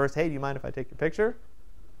ask them first, hey, do you mind if I take your picture?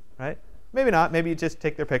 Right? Maybe not. Maybe you just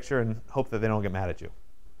take their picture and hope that they don't get mad at you.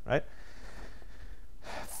 Right?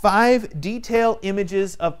 5 detail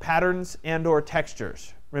images of patterns and or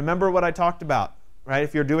textures. Remember what I talked about, right?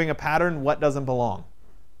 If you're doing a pattern, what doesn't belong?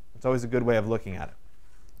 It's always a good way of looking at it.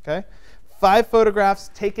 Okay? 5 photographs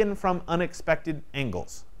taken from unexpected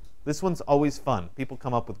angles. This one's always fun. People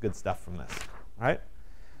come up with good stuff from this. Right?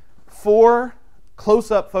 4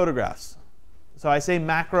 close-up photographs. So I say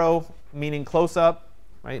macro, meaning close-up,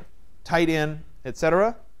 right? Tight in,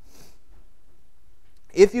 etc.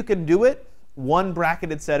 If you can do it, 1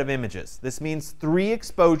 bracketed set of images. This means 3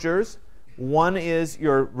 exposures. 1 is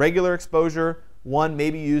your regular exposure. 1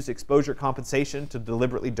 maybe use exposure compensation to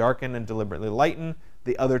deliberately darken and deliberately lighten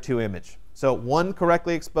the other 2 image. So 1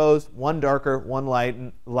 correctly exposed, 1 darker,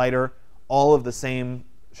 1 lighter, all of the same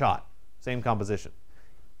shot, same composition.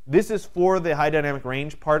 This is for the high dynamic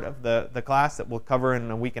range part of the class that we'll cover in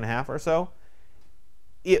a week and a half or so.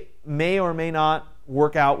 It may or may not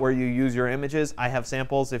work out where you use your images. I have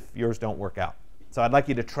samples if yours don't work out. So I'd like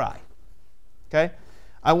you to try. Okay?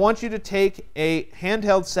 I want you to take a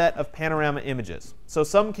handheld set of panorama images. So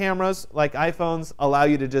some cameras, like iPhones, allow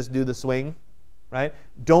you to just do the swing. Right?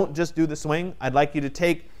 Don't just do the swing. I'd like you to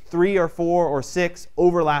take 3 or 4 or 6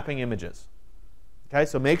 overlapping images. Okay,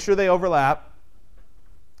 so make sure they overlap.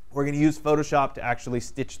 We're going to use Photoshop to actually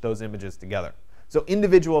stitch those images together. So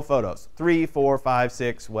individual photos, 3, 4, 5,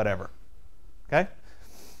 6, whatever. Okay?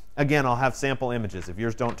 Again, I'll have sample images. If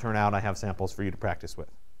yours don't turn out, I have samples for you to practice with.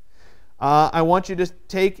 I want you to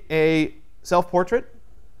take a self-portrait.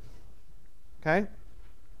 Okay?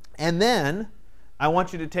 And then I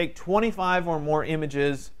want you to take 25 or more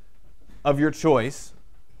images of your choice,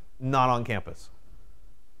 not on campus.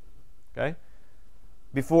 Okay?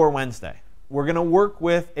 Before Wednesday. We're going to work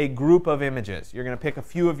with a group of images. You're going to pick a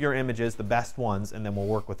few of your images, the best ones, and then we'll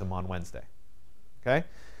work with them on Wednesday. Okay?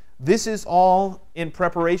 This is all in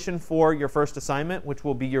preparation for your first assignment, which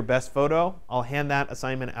will be your best photo. I'll hand that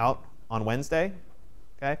assignment out on Wednesday.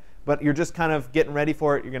 Okay? But you're just kind of getting ready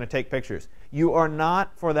for it. You're going to take pictures. You are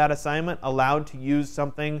not, for that assignment, allowed to use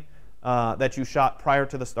something that you shot prior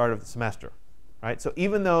to the start of the semester. Right? So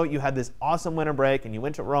even though you had this awesome winter break and you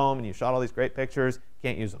went to Rome and you shot all these great pictures, you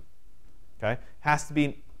can't use them. Okay? Has to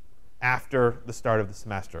be after the start of the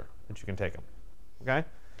semester that you can take them. Okay?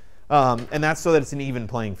 And that's so that it's an even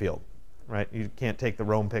playing field. Right? You can't take the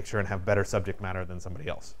Rome picture and have better subject matter than somebody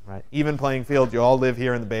else. Right? Even playing field. You all live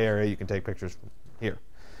here in the Bay Area. You can take pictures from here.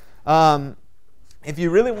 If you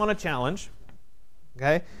really want a challenge,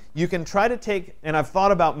 okay, you can try to take, and I've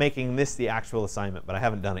thought about making this the actual assignment, but I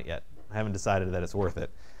haven't done it yet. I haven't decided that it's worth it.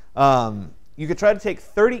 You could try to take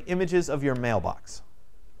 30 images of your mailbox.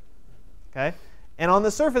 Okay? And on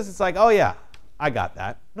the surface, it's like, oh, yeah, I got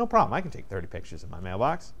that. No problem. I can take 30 pictures of my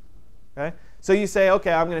mailbox. Okay? So you say, OK,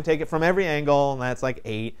 I'm going to take it from every angle, and that's like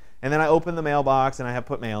 8. And then I open the mailbox, and I have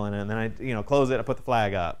put mail in it. And then I close it. I put the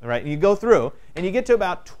flag up. Right? And you go through, and you get to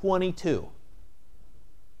about 22.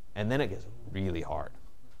 And then it gets really hard.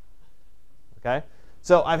 Okay?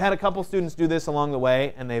 So I've had a couple students do this along the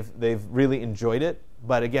way, and they've really enjoyed it.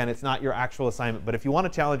 But again, it's not your actual assignment. But if you want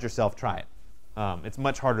to challenge yourself, try it. It's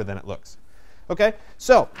much harder than it looks. Okay,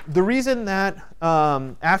 so the reason that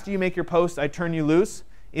after you make your post, I turn you loose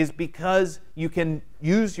is because you can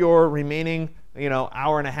use your remaining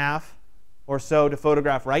hour and a half or so to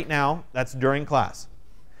photograph right now. That's during class.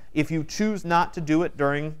 If you choose not to do it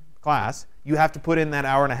during class, you have to put in that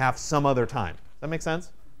hour and a half some other time. Does that make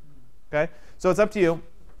sense? Okay, so it's up to you.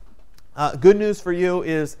 Good news for you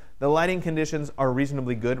is the lighting conditions are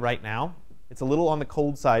reasonably good right now. It's a little on the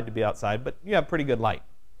cold side to be outside, but you have pretty good light.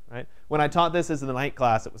 Right? When I taught this as the night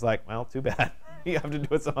class, it was like, well, too bad. You have to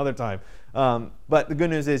do it some other time. But the good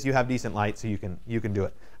news is you have decent light, so you can do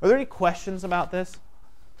it. Are there any questions about this?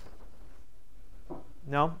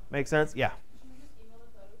 No? Make sense? Yeah.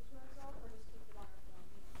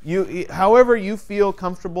 However you feel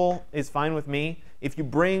comfortable is fine with me. If you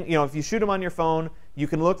if you shoot them on your phone, you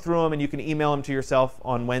can look through them and you can email them to yourself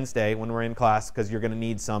on Wednesday when we're in class because you're going to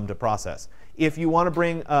need some to process. If you want to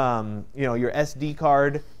bring your SD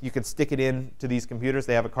card, you can stick it in to these computers.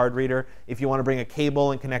 They have a card reader. If you want to bring a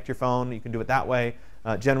cable and connect your phone, you can do it that way.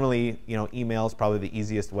 Generally, email is probably the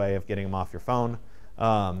easiest way of getting them off your phone.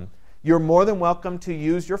 You're more than welcome to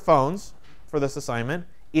use your phones for this assignment.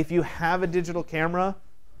 If you have a digital camera,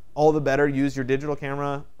 all the better. Use your digital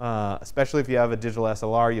camera, especially if you have a digital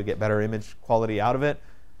SLR. You'll get better image quality out of it.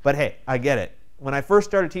 But hey, I get it. When I first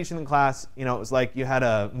started teaching in class, it was like you had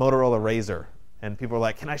a Motorola Razr, and people were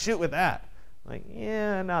like, "Can I shoot with that?" Like,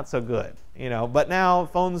 yeah, not so good, But now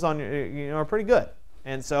phones on are pretty good,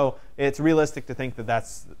 and so it's realistic to think that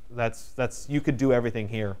that's you could do everything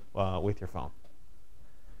here with your phone.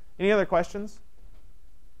 Any other questions?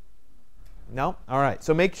 No? All right.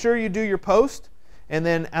 So make sure you do your post. And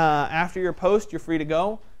then after your post, you're free to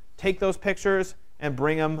go. Take those pictures and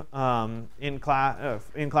bring them in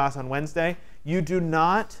class on Wednesday. You do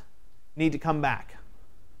not need to come back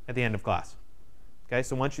at the end of class. Okay,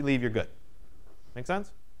 so once you leave, you're good. Make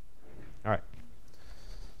sense? All right.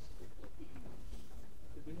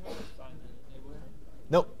 Did we have to sign in anywhere?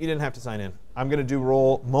 Nope, you didn't have to sign in. I'm going to do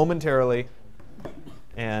roll momentarily,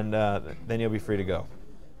 and then you'll be free to go.